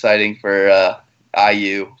be exciting for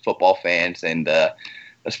IU football fans and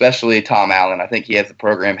especially Tom Allen. I think he has the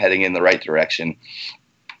program heading in the right direction.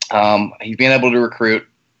 He's being able to recruit.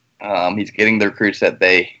 He's getting the recruits that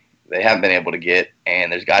they haven't been able to get,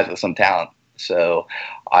 and there's guys with some talent. So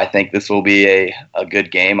I think this will be a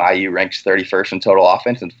good game. IU ranks 31st in total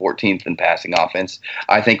offense and 14th in passing offense.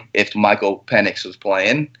 I think if Michael Penix was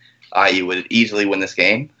playing, IU would easily win this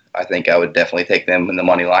game. I think I would definitely take them in the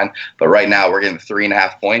money line. But right now we're getting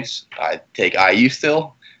 3.5 points. I take IU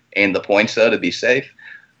still and the points, though, to be safe.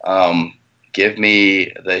 Give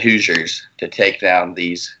me the Hoosiers to take down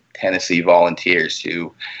these Tennessee Volunteers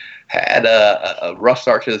who had a rough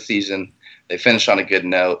start to the season. They finished on a good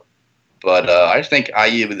note. But I just think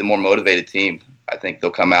IU is the more motivated team. I think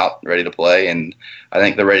they'll come out ready to play, and I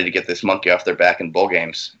think they're ready to get this monkey off their back in bowl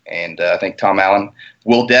games. And I think Tom Allen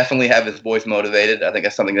will definitely have his boys motivated. I think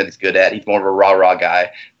that's something that he's good at. He's more of a rah-rah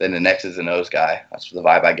guy than an X's and O's guy. That's the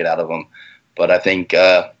vibe I get out of him. But I think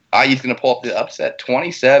IU's going to pull up the upset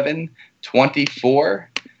 27-24,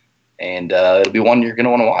 and it'll be one you're going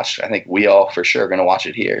to want to watch. I think we all for sure are going to watch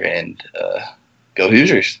it here, and go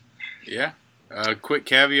Hoosiers. Yeah. Quick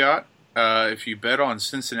caveat. If you bet on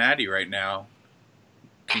Cincinnati right now,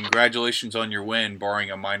 congratulations on your win,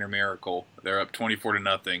 barring a minor miracle. They're up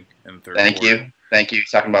 24-0 in the third quarter. Thank you. He's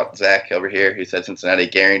talking about Zach over here. He said Cincinnati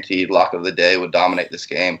guaranteed lock of the day would dominate this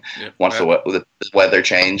game once the weather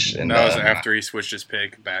changed. And that was after he switched his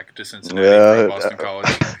pick back to Cincinnati from Boston College.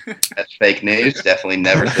 That's fake news. Definitely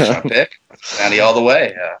never switch my pick. Cincinnati all the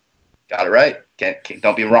way. Got it right.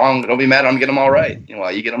 Don't be wrong. Don't be mad. I'm getting them all right.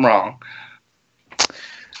 Well, you get them wrong.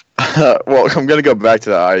 Well, I'm going to go back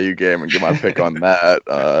to the IU game and get my pick on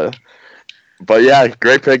that. But, yeah,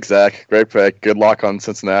 great pick, Zach. Great pick. Good luck on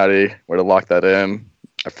Cincinnati. Way to lock that in.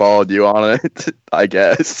 I followed you on it, I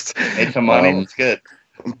guess. Made some money. That's good.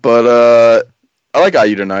 But I like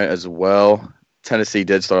IU tonight as well. Tennessee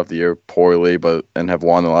did start off the year poorly and have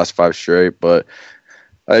won the last 5 straight. But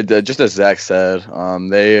just as Zach said,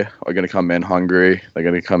 they are going to come in hungry. They're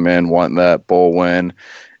going to come in wanting that bowl win.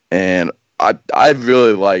 And I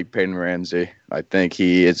really like Peyton Ramsey. I think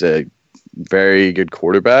he is a very good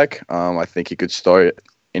quarterback. I think he could start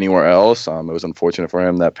anywhere else. It was unfortunate for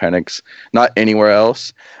him that Penix not anywhere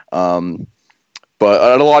else. But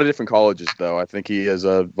at a lot of different colleges, though, I think he is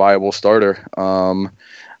a viable starter.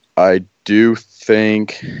 I do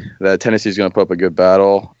think that Tennessee is going to put up a good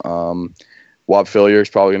battle. Whop Phillier is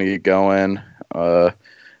probably going to get going.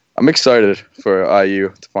 I'm excited for IU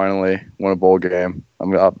to finally win a bowl game.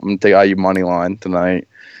 I'm going to take IU money line tonight.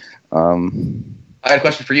 I got a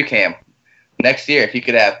question for you, Cam. Next year, if you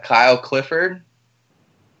could have Kyle Clifford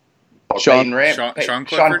or Sean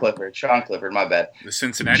Clifford, my bad. The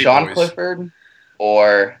Cincinnati Sean boys. Clifford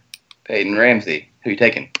or Peyton Ramsey, who are you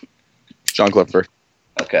taking? Sean Clifford.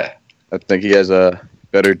 Okay. I think he has a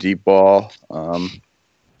better deep ball. And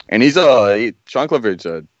Sean Clifford's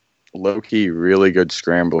a low-key really good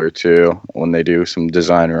scrambler, too, when they do some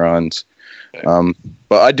design runs. Okay.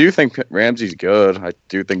 But I do think Ramsey's good. I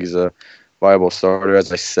do think he's a viable starter,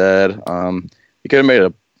 as I said. He could have made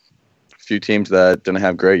a few teams that didn't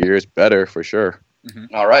have great years better, for sure.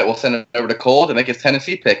 Mm-hmm. All right, we'll send it over to Cole to make his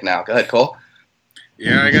Tennessee pick now. Go ahead, Cole.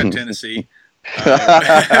 Yeah, I got Tennessee.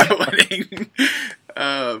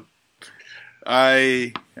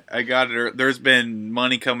 I got it. There's been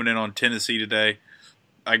money coming in on Tennessee today.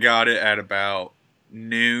 I got it at about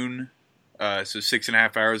noon. So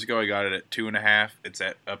 6.5 hours ago, I got it at 2.5. It's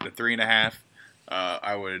at up to 3.5.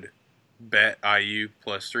 I would bet IU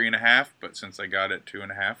plus 3.5, but since I got it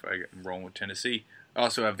 2.5, I'm rolling with Tennessee. I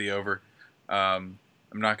also have the over. I'm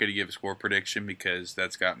not going to give a score prediction because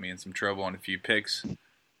that's got me in some trouble on a few picks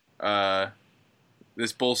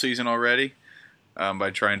this bowl season already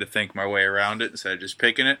by trying to think my way around it instead of just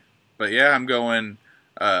picking it. But yeah, I'm going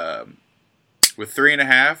with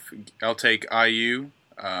 3.5. I'll take IU,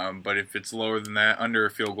 but if it's lower than that, under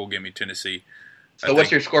a field goal, give me Tennessee. So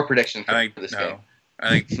what's your score prediction for this game?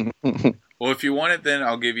 I think. Well, if you want it, then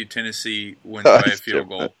I'll give you Tennessee wins by a field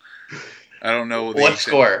goal. I don't know what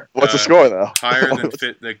score. What's the score though? Higher than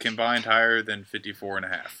the combined higher than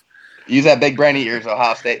 54.5. Use that big brain of yours,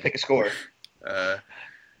 Ohio State. Pick a score.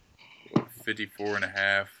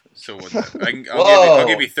 54.5. So what? I'll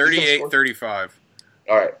give you 38-35.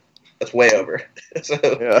 All right. That's way over. So,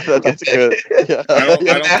 yeah, that's good. Yeah. I don't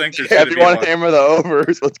think there's going to be. If you want to hammer the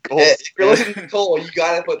overs, let's go. If you're listening to Cole, you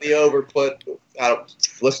got to put the over.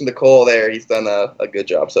 Listen to Cole there. He's done a good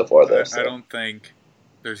job so far, though. I don't think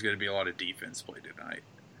there's going to be a lot of defense played tonight.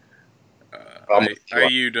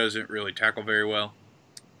 IU doesn't really tackle very well.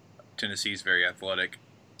 Tennessee's very athletic.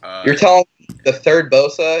 You're telling me the third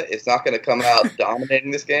Bosa is not going to come out dominating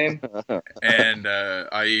this game? And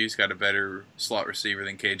IU's got a better slot receiver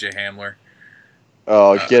than KJ Hamler.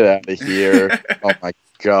 Oh, get out of here. Oh, my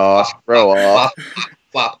gosh. Grow up.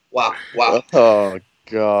 Wow. Oh,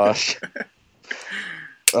 gosh.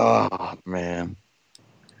 Oh, man.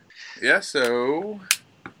 Yeah, so...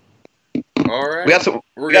 All right.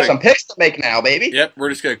 We got some picks to make now, baby. Yep, we're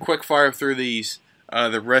just going to quick fire through these.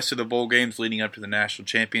 the rest of the bowl games leading up to the national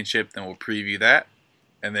championship. Then we'll preview that,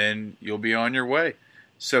 and then you'll be on your way.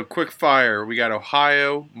 So quick fire, we got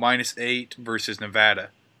Ohio -8 versus Nevada.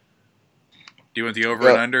 Do you want the over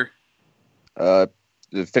and under?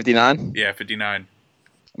 59? Yeah, 59.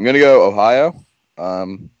 I'm going to go Ohio.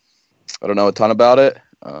 I don't know a ton about it.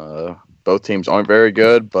 Both teams aren't very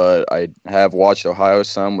good, but I have watched Ohio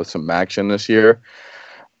some with some action this year.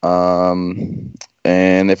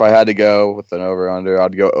 And if I had to go with an over-under,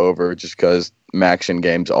 I'd go over just because action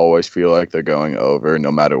games always feel like they're going over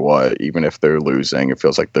no matter what. Even if they're losing, it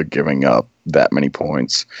feels like they're giving up that many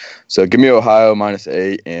points. So give me Ohio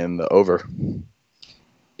 -8 and the over.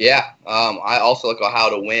 Yeah, I also like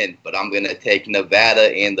Ohio to win, but I'm going to take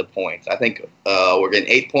Nevada and the points. I think we're getting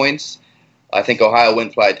 8 points. I think Ohio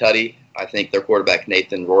wins by a tutty. I think their quarterback,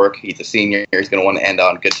 Nathan Rourke, he's a senior. He's going to want to end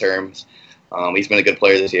on good terms. He's been a good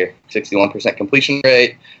player this year. 61% completion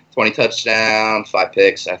rate, 20 touchdowns, 5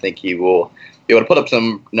 picks. I think he will be able to put up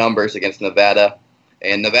some numbers against Nevada.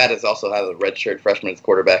 And Nevada's also has a redshirt freshman as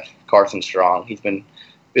quarterback, Carson Strong. He's been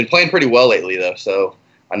playing pretty well lately, though. So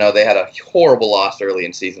I know they had a horrible loss early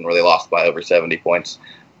in season where they lost by over 70 points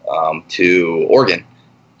to Oregon.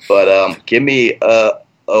 But give me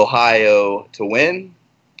Ohio to win,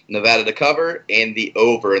 Nevada to cover, and the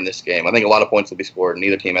over in this game. I think a lot of points will be scored.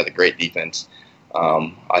 Neither team has a great defense.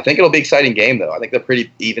 I think it'll be an exciting game, though. I think they're pretty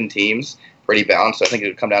even teams, pretty balanced. So I think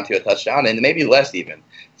it'll come down to a touchdown and maybe less even.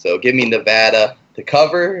 So give me Nevada to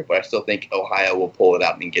cover, but I still think Ohio will pull it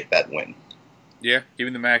out and get that win. Yeah,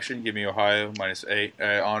 give me the action. Give me Ohio -8.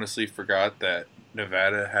 I honestly forgot that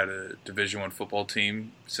Nevada had a Division I football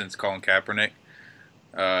team since Colin Kaepernick.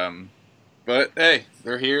 But hey,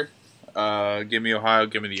 they're here. Give me Ohio.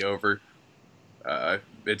 Give me the over.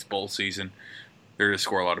 It's bowl season. They're going to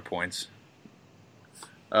score a lot of points.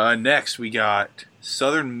 Next, we got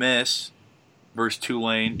Southern Miss versus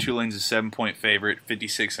Tulane. Tulane's a 7-point favorite,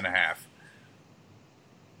 56.5.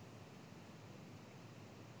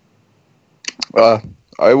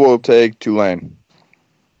 I will take Tulane.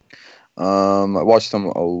 I watched them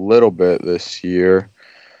a little bit this year.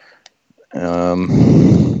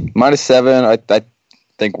 -7, I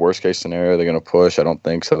think worst case scenario they're going to push. I don't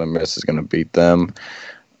think Southern Miss is going to beat them.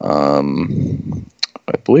 I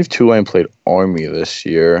believe Tulane played Army this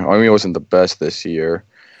year. Army wasn't the best this year,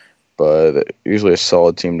 but usually a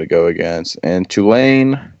solid team to go against. And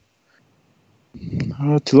Tulane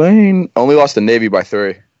only lost to Navy by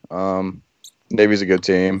 3. Navy's a good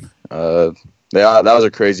team. That was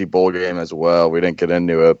a crazy bowl game as well. We didn't get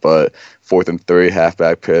into it, but 4th and 3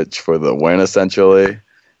 halfback pitch for the win essentially.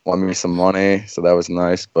 Won me some money, so that was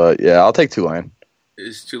nice. But yeah, I'll take Tulane.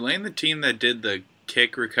 Is Tulane the team that did the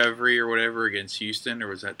kick recovery or whatever against Houston, or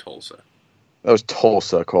was that Tulsa? That was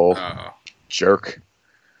Tulsa, Cole. Jerk.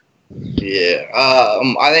 Yeah,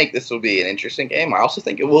 I think this will be an interesting game. I also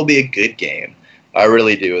think it will be a good game. I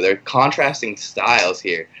really do. They're contrasting styles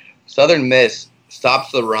here. Southern Miss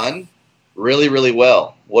stops the run really, really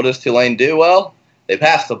well. What does Tulane do well? They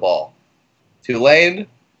pass the ball. Tulane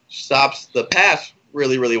stops the pass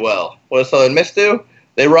really, really well. What does Southern Miss do?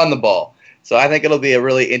 They run the ball. So I think it'll be a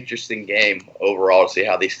really interesting game overall to see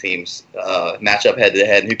how these teams match up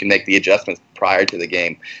head-to-head and who can make the adjustments prior to the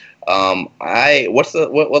game.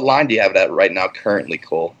 What line do you have that right now currently,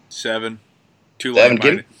 Cole? 7. Tulane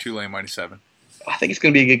 -7. I think it's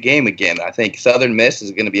going to be a good game again. I think Southern Miss is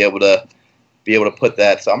going to be able to put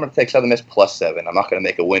that. So I'm going to take Southern Miss +7. I'm not going to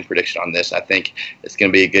make a win prediction on this. I think it's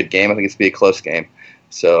going to be a good game. I think it's going to be a close game.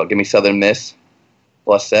 So give me Southern Miss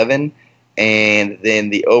 +7. And then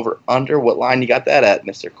the over-under, what line you got that at,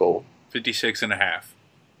 Mr. Cole? 56.5.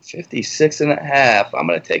 56.5. I'm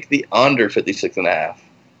going to take the under 56.5.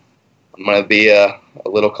 I'm going to be a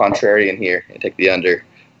little contrarian here and take the under.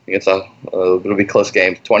 I think it'll be a close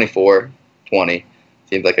game, 24-20.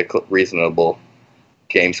 Seems like a reasonable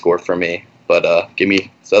game score for me. But give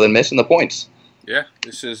me Southern Miss and the points. Yeah,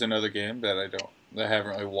 this is another game that I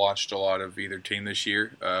haven't really watched a lot of either team this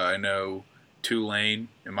year. I know Tulane,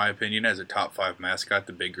 in my opinion, has a top 5 mascot,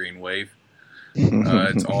 the Big Green Wave.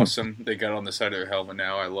 It's awesome. They got it on the side of their helmet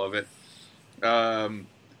now. I love it.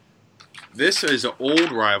 This is an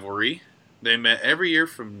old rivalry. They met every year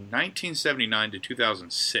from 1979 to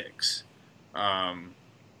 2006.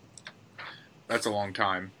 That's a long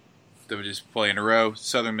time. They would just play in a row.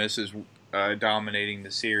 Southern Miss is dominating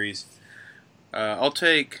the series. I'll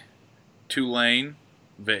take Tulane.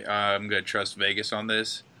 I'm going to trust Vegas on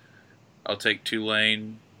this. I'll take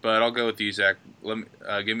Tulane, but I'll go with you, Zach.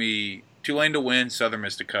 Give me Tulane to win, Southern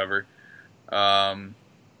Miss to cover. And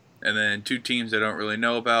then 2 teams I don't really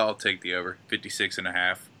know about, I'll take the over,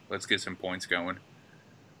 56.5. Let's get some points going.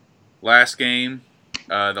 Last game,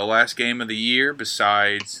 The last game of the year,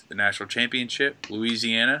 besides the national championship,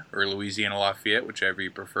 Louisiana or Louisiana Lafayette, whichever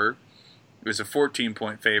you prefer, was a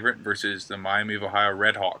 14-point favorite versus the Miami of Ohio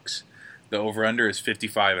Redhawks. The over/under is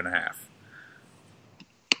 55.5.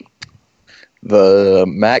 The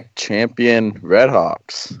MAC champion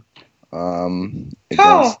Redhawks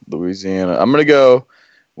against Louisiana. I'm going to go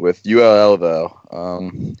with ULL, though.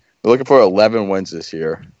 We're looking for 11 wins this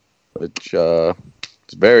year, which is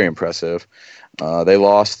very impressive. They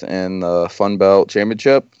lost in the Fun Belt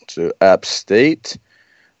Championship to App State.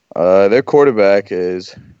 Their quarterback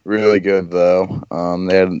is really good, though.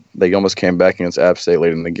 They almost came back against App State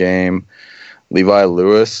late in the game. Levi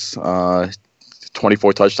Lewis,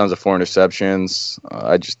 24 touchdowns and 4 interceptions.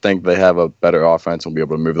 I just think they have a better offense and will be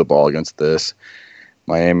able to move the ball against this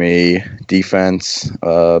Miami defense.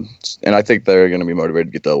 And I think they're going to be motivated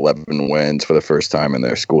to get to 11 wins for the first time in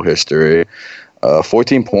their school history.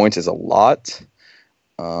 14 points is a lot.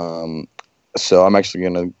 So I'm actually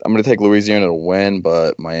going to take Louisiana to win,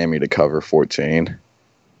 but Miami to cover 14.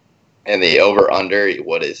 And the over/under,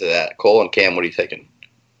 what is that? Cole and Cam, what are you taking?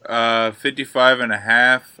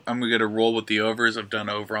 55.5. I'm going to roll with the overs. I've done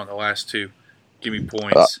over on the last two. Give me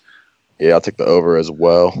points. Yeah, I'll take the over as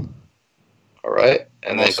well. All right.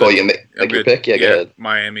 And then, Cole, you make your pick? Yeah, go ahead.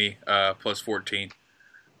 Miami plus 14.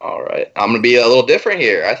 All right. I'm going to be a little different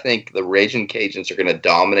here. I think the Raging Cajuns are going to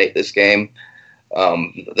dominate this game.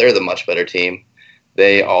 They're the much better team.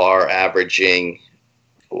 They are averaging,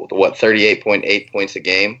 38.8 points a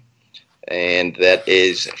game, and that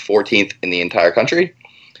is 14th in the entire country.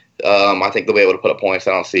 I think they'll be able to put up points.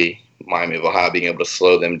 I don't see Miami of Ohio being able to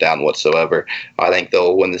slow them down whatsoever. I think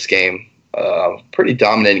they'll win this game pretty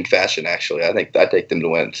dominating fashion, actually. I think I'd take them to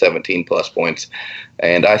win 17-plus points.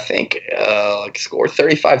 And I think score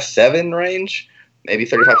 35-7 range, maybe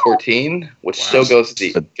 35-14, which still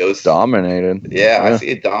goes dominated. Yeah, I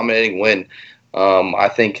see a dominating win. I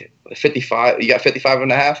think 55. You got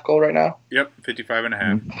 55.5, Cole, right now? Yep,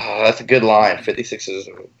 55.5. That's a good line. 56 is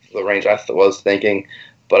the range I was thinking.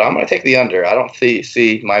 But I'm going to take the under. I don't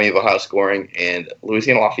see Miami of Ohio scoring, and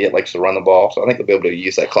Louisiana Lafayette likes to run the ball, so I think they'll be able to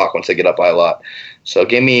use that clock once they get up by a lot. So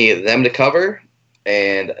give me them to cover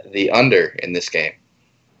and the under in this game.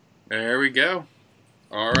 There we go.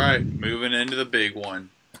 All right, moving into the big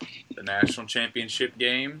one, the national championship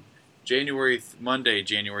game, Monday,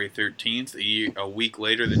 January 13th, a week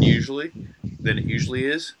later than it usually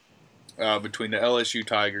is, between the LSU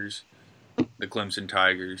Tigers, the Clemson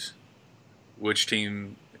Tigers. Which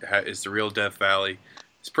team is the real Death Valley?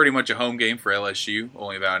 It's pretty much a home game for LSU,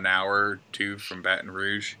 only about an hour or two from Baton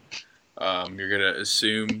Rouge. You're going to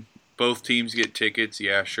assume both teams get tickets.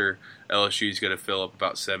 Yeah, sure. LSU's going to fill up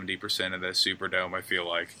about 70% of the Superdome, I feel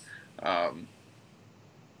like.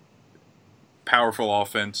 Powerful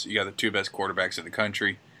offense. You got the two best quarterbacks in the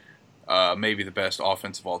country. Maybe the best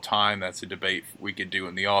offense of all time. That's a debate we could do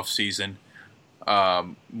in the offseason.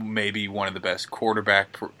 Maybe one of the best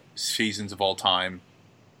quarterback seasons of all time.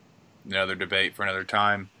 Another debate for another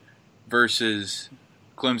time. Versus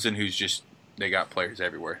Clemson, they got players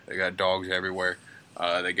everywhere. They got dogs everywhere.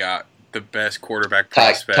 They got the best quarterback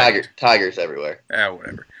prospect. Tigers everywhere.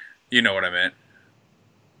 Whatever. You know what I meant.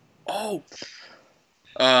 Oh.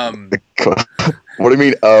 What do you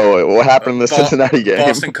mean? Oh, what happened in the Cincinnati game?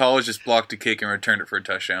 Boston College just blocked a kick and returned it for a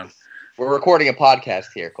touchdown. We're recording a podcast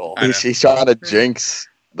here, Cole. He's trying to jinx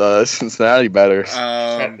the Cincinnati bettors.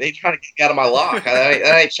 They trying to get me out of my lock.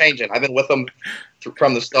 that ain't changing. I've been with them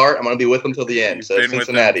from the start. I'm going to be with them till the end. So been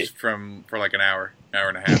Cincinnati with them for like an hour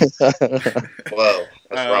and a half. Whoa,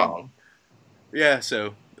 that's wrong. Yeah.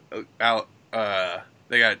 So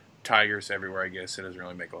they got Tigers everywhere. I guess it doesn't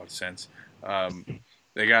really make a lot of sense.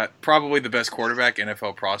 They got probably the best quarterback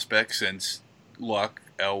NFL prospect since Luck,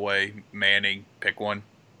 Elway, Manning. Pick one.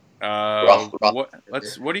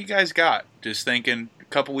 What do you guys got? Just thinking a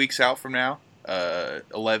couple weeks out from now,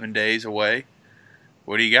 11 days away.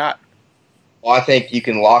 What do you got? Well, I think you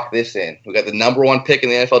can lock this in. We got the number one pick in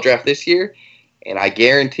the NFL draft this year, and I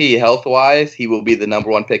guarantee health-wise he will be the number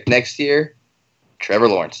one pick next year. Trevor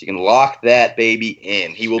Lawrence. You can lock that baby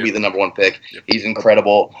in. He will be the number one pick. Yep. He's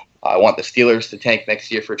incredible. I want the Steelers to tank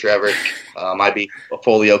next year for Trevor. I'd be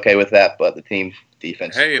fully okay with that, but the team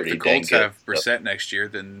defense is pretty dang good. Hey, if the Colts have Brissett next year,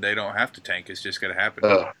 then they don't have to tank. It's just going to happen.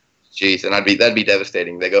 Jeez, and that'd be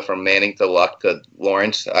devastating. They go from Manning to Luck to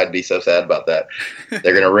Lawrence. I'd be so sad about that.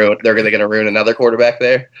 They're going to ruin another quarterback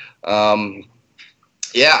there. Going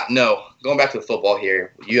back to the football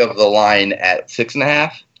here. You have the line at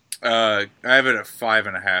 6.5. I have it at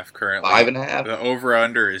 5.5 currently. 5.5. The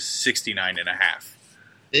over/under is 69.5.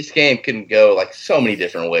 This game can go like so many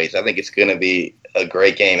different ways. I think it's going to be a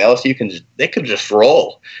great game. LSU they could just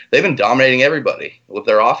roll. They've been dominating everybody with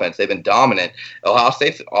their offense. They've been dominant. Ohio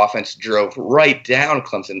State's offense drove right down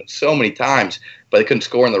Clemson so many times, but they couldn't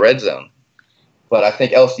score in the red zone. But I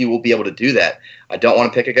think LSU will be able to do that. I don't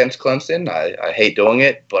want to pick against Clemson. I hate doing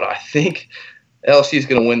it, but I think LSU is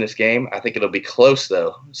going to win this game. I think it'll be close,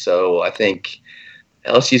 though. So I think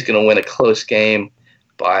LSU is going to win a close game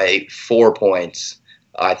by 4 points,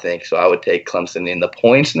 I think. So I would take Clemson in the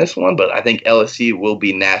points in this one, but I think LSU will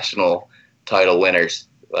be national title winners.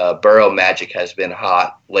 Burrow Magic has been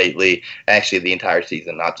hot lately, actually the entire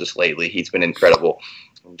season, not just lately. He's been incredible.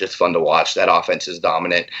 Just fun to watch. That offense is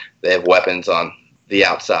dominant. They have weapons on the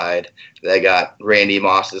outside. They got Randy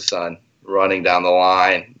Moss's son running down the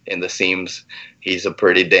line in the seams. He's a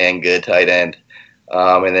pretty dang good tight end.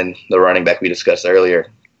 And then the running back we discussed earlier.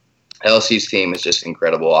 LSU's team is just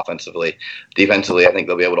incredible offensively. Defensively, I think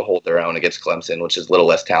they'll be able to hold their own against Clemson, which is a little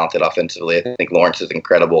less talented offensively. I think Lawrence is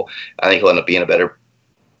incredible. I think he'll end up being a better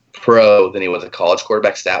pro than he was a college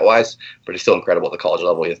quarterback stat-wise, but he's still incredible at the college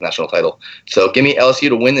level. He has a national title. So give me LSU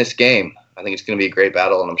to win this game. I think it's going to be a great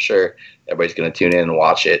battle, and I'm sure everybody's going to tune in and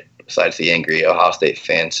watch it, besides the angry Ohio State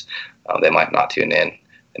fans. They might not tune in.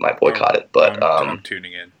 They might boycott it. But I'm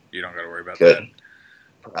tuning in. You don't got to worry about good.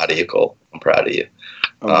 that. Proud of you, Cole. I'm proud of you.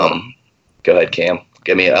 Go ahead, Cam.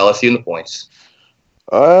 Give me LSU in the points.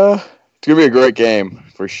 It's going to be a great game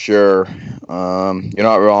for sure. You're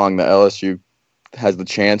not wrong. The LSU has the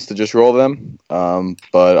chance to just roll them,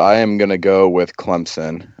 but I am going to go with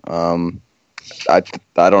Clemson.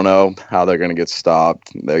 I don't know how they're going to get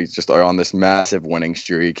stopped. They just are on this massive winning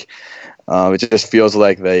streak. It just feels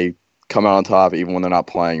like they come out on top even when they're not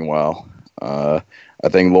playing well. I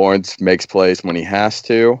think Lawrence makes plays when he has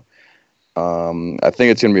to. I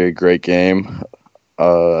think it's going to be a great game.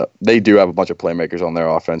 They do have a bunch of playmakers on their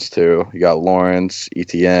offense too. You got Lawrence,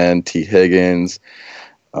 ETN, T. Higgins.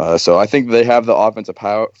 So I think they have the offensive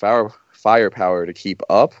firepower to keep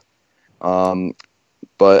up.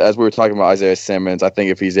 But as we were talking about Isaiah Simmons, I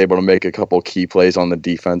think if he's able to make a couple key plays on the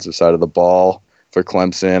defensive side of the ball for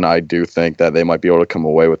Clemson, I do think that they might be able to come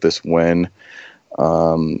away with this win.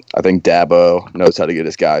 I think Dabo knows how to get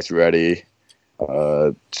his guys ready.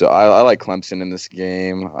 So I like Clemson in this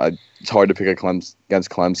game. It's hard to pick against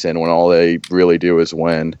Clemson when all they really do is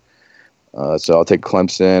win. So I'll take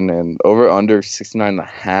Clemson, and over under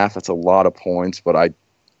 69.5. That's a lot of points, but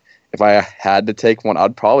if I had to take one,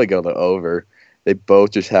 I'd probably go the over. They both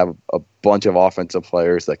just have a bunch of offensive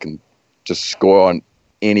players that can just score on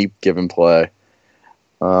any given play.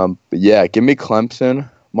 But yeah, give me Clemson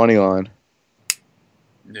money line.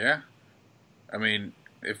 Yeah, I mean,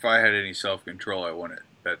 if I had any self-control, I wouldn't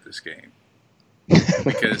bet this game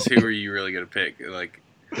because who are you really going to pick? Like,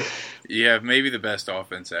 you have maybe the best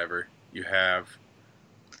offense ever. You have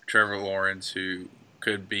Trevor Lawrence, who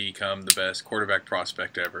could become the best quarterback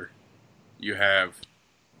prospect ever. You have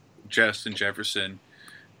Justin Jefferson,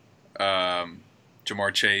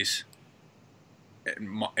 Jamar Chase,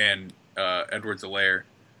 and Edwards-Helaire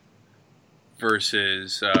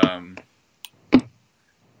versus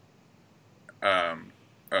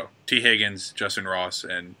T. Higgins, Justin Ross,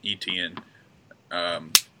 and ETN.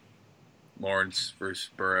 Lawrence versus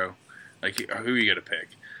Burrow. Like, who are you going to pick?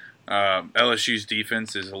 LSU's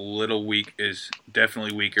defense is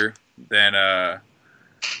definitely weaker than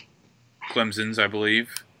Clemson's, I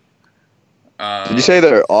believe. Did you say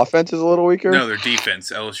their offense is a little weaker? No, their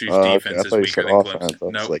defense. LSU's defense is weaker than Clemson. No,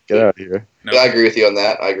 nope. Like, get out of here. Nope. I agree with you on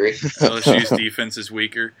that. I agree. LSU's defense is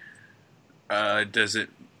weaker. Does it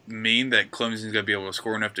mean that Clemson's going to be able to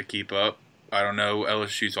score enough to keep up? I don't know.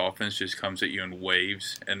 LSU's offense just comes at you in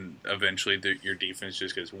waves, and eventually your defense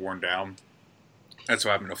just gets worn down. That's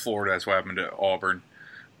what happened to Florida. That's what happened to Auburn.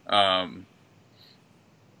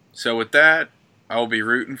 So with that, I will be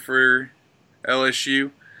rooting for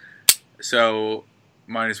LSU. So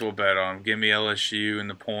might as well bet on them. Give me LSU in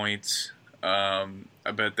the points. I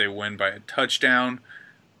bet they win by a touchdown.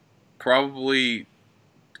 Probably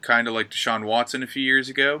kind of like Deshaun Watson a few years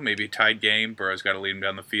ago. Maybe a tight game. Burrow's got to lead him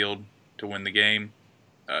down the field to win the game.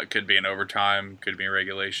 Could be in overtime. Could be in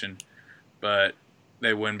regulation. But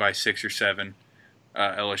they win by 6 or 7.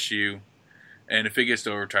 LSU. And if it gets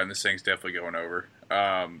to overtime, this thing's definitely going over.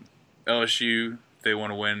 LSU, if they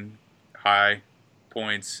want to win high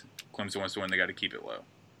points. Clemson wants to win. They got to keep it low.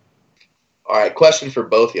 All right, question for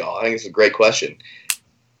both y'all. I think it's a great question.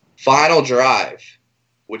 Final drive.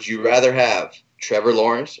 Would you rather have Trevor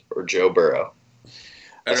Lawrence or Joe Burrow?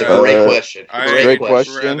 That's a great question. Great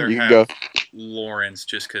question. You can go Lawrence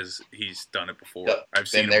just because he's done it before. Yep. I've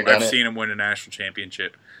seen him win a national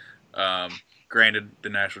championship. Granted, the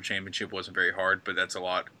national championship wasn't very hard, but that's a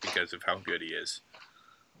lot because of how good he is.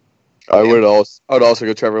 I would also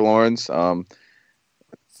go Trevor Lawrence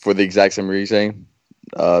for the exact same reason.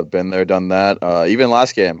 Been there, done that. Even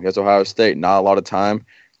last game against Ohio State, not a lot of time.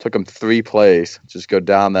 Took him 3 plays. Just go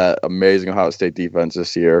down that amazing Ohio State defense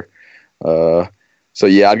this year. So,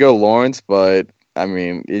 yeah, I'd go Lawrence, but, I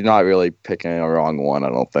mean, you're not really picking a wrong one, I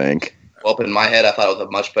don't think. Well, in my head, I thought it was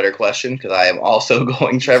a much better question because I am also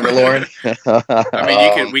going Trevor Lawrence.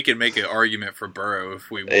 I mean, we could make an argument for Burrow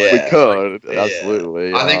if we want. We could,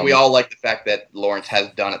 absolutely. I think we all like the fact that Lawrence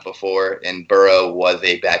has done it before, and Burrow was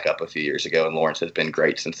a backup a few years ago, and Lawrence has been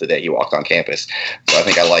great since the day he walked on campus. So I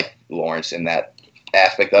think I like Lawrence in that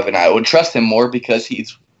aspect of it, and I would trust him more because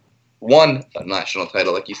he's won a national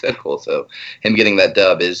title, like you said, Cole. So him getting that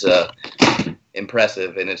dub is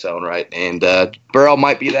impressive in its own right. And Burrow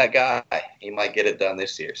might be that guy. He might get it done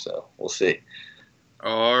this year, so we'll see.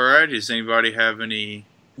 All right. Does anybody have any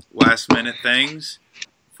last-minute things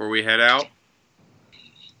before we head out?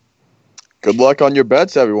 Good luck on your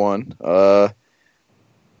bets, everyone. I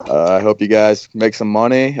hope you guys make some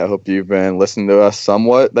money. I hope you've been listening to us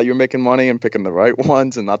somewhat, that you're making money and picking the right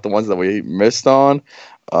ones and not the ones that we missed on.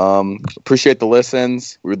 Appreciate the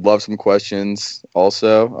listens. We'd love some questions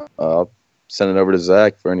also. Send it over to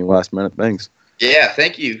Zach for any last-minute things. Yeah,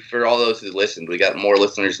 thank you for all those who listened. We got more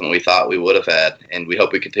listeners than we thought we would have had, and we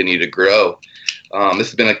hope we continue to grow. This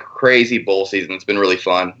has been a crazy bowl season. It's been really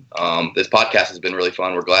fun. This podcast has been really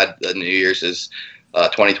fun. We're glad that New Year's is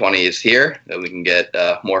 2020 is here, that we can get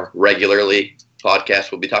more regularly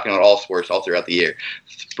podcasts. We'll be talking about all sports all throughout the year,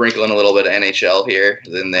 sprinkling a little bit of NHL here,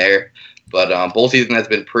 then there. But bowl season has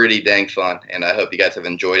been pretty dang fun, and I hope you guys have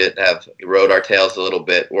enjoyed it, have rode our tails a little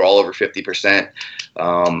bit. We're all over 50%.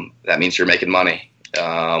 That means you're making money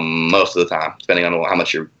most of the time, depending on how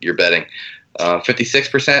much you're betting.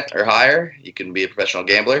 56% or higher, you can be a professional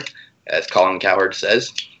gambler, as Colin Cowherd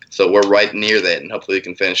says. So we're right near that, and hopefully we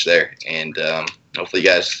can finish there. And hopefully you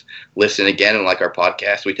guys listen again and like our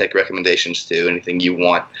podcast. We take recommendations too. Anything you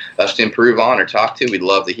want us to improve on or talk to, we'd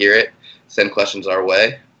love to hear it. Send questions our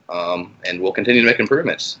way. And we'll continue to make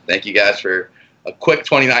improvements. Thank you guys for a quick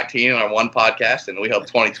 2019 on our one podcast, and we hope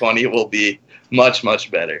 2020 will be much,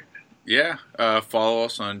 much better. Yeah. Follow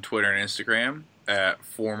us on Twitter and Instagram at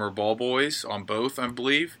Former Ball Boys on both, I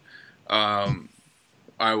believe. One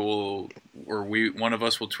of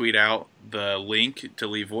us will tweet out the link to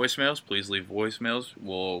leave voicemails. Please leave voicemails.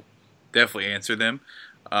 We'll definitely answer them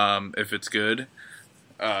if it's good.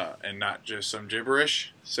 And not just some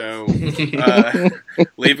gibberish. So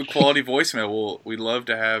leave a quality voicemail. We'd love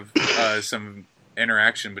to have some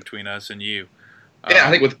interaction between us and you. Yeah,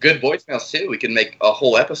 I think with good voicemails too, we can make a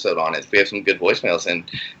whole episode on it if we have some good voicemails. And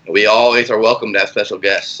we always are welcome to have special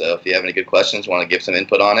guests. So if you have any good questions, want to give some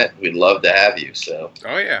input on it, we'd love to have you. So.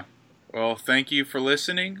 Oh, yeah. Well, thank you for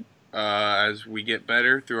listening as we get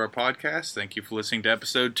better through our podcast. Thank you for listening to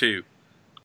episode 2.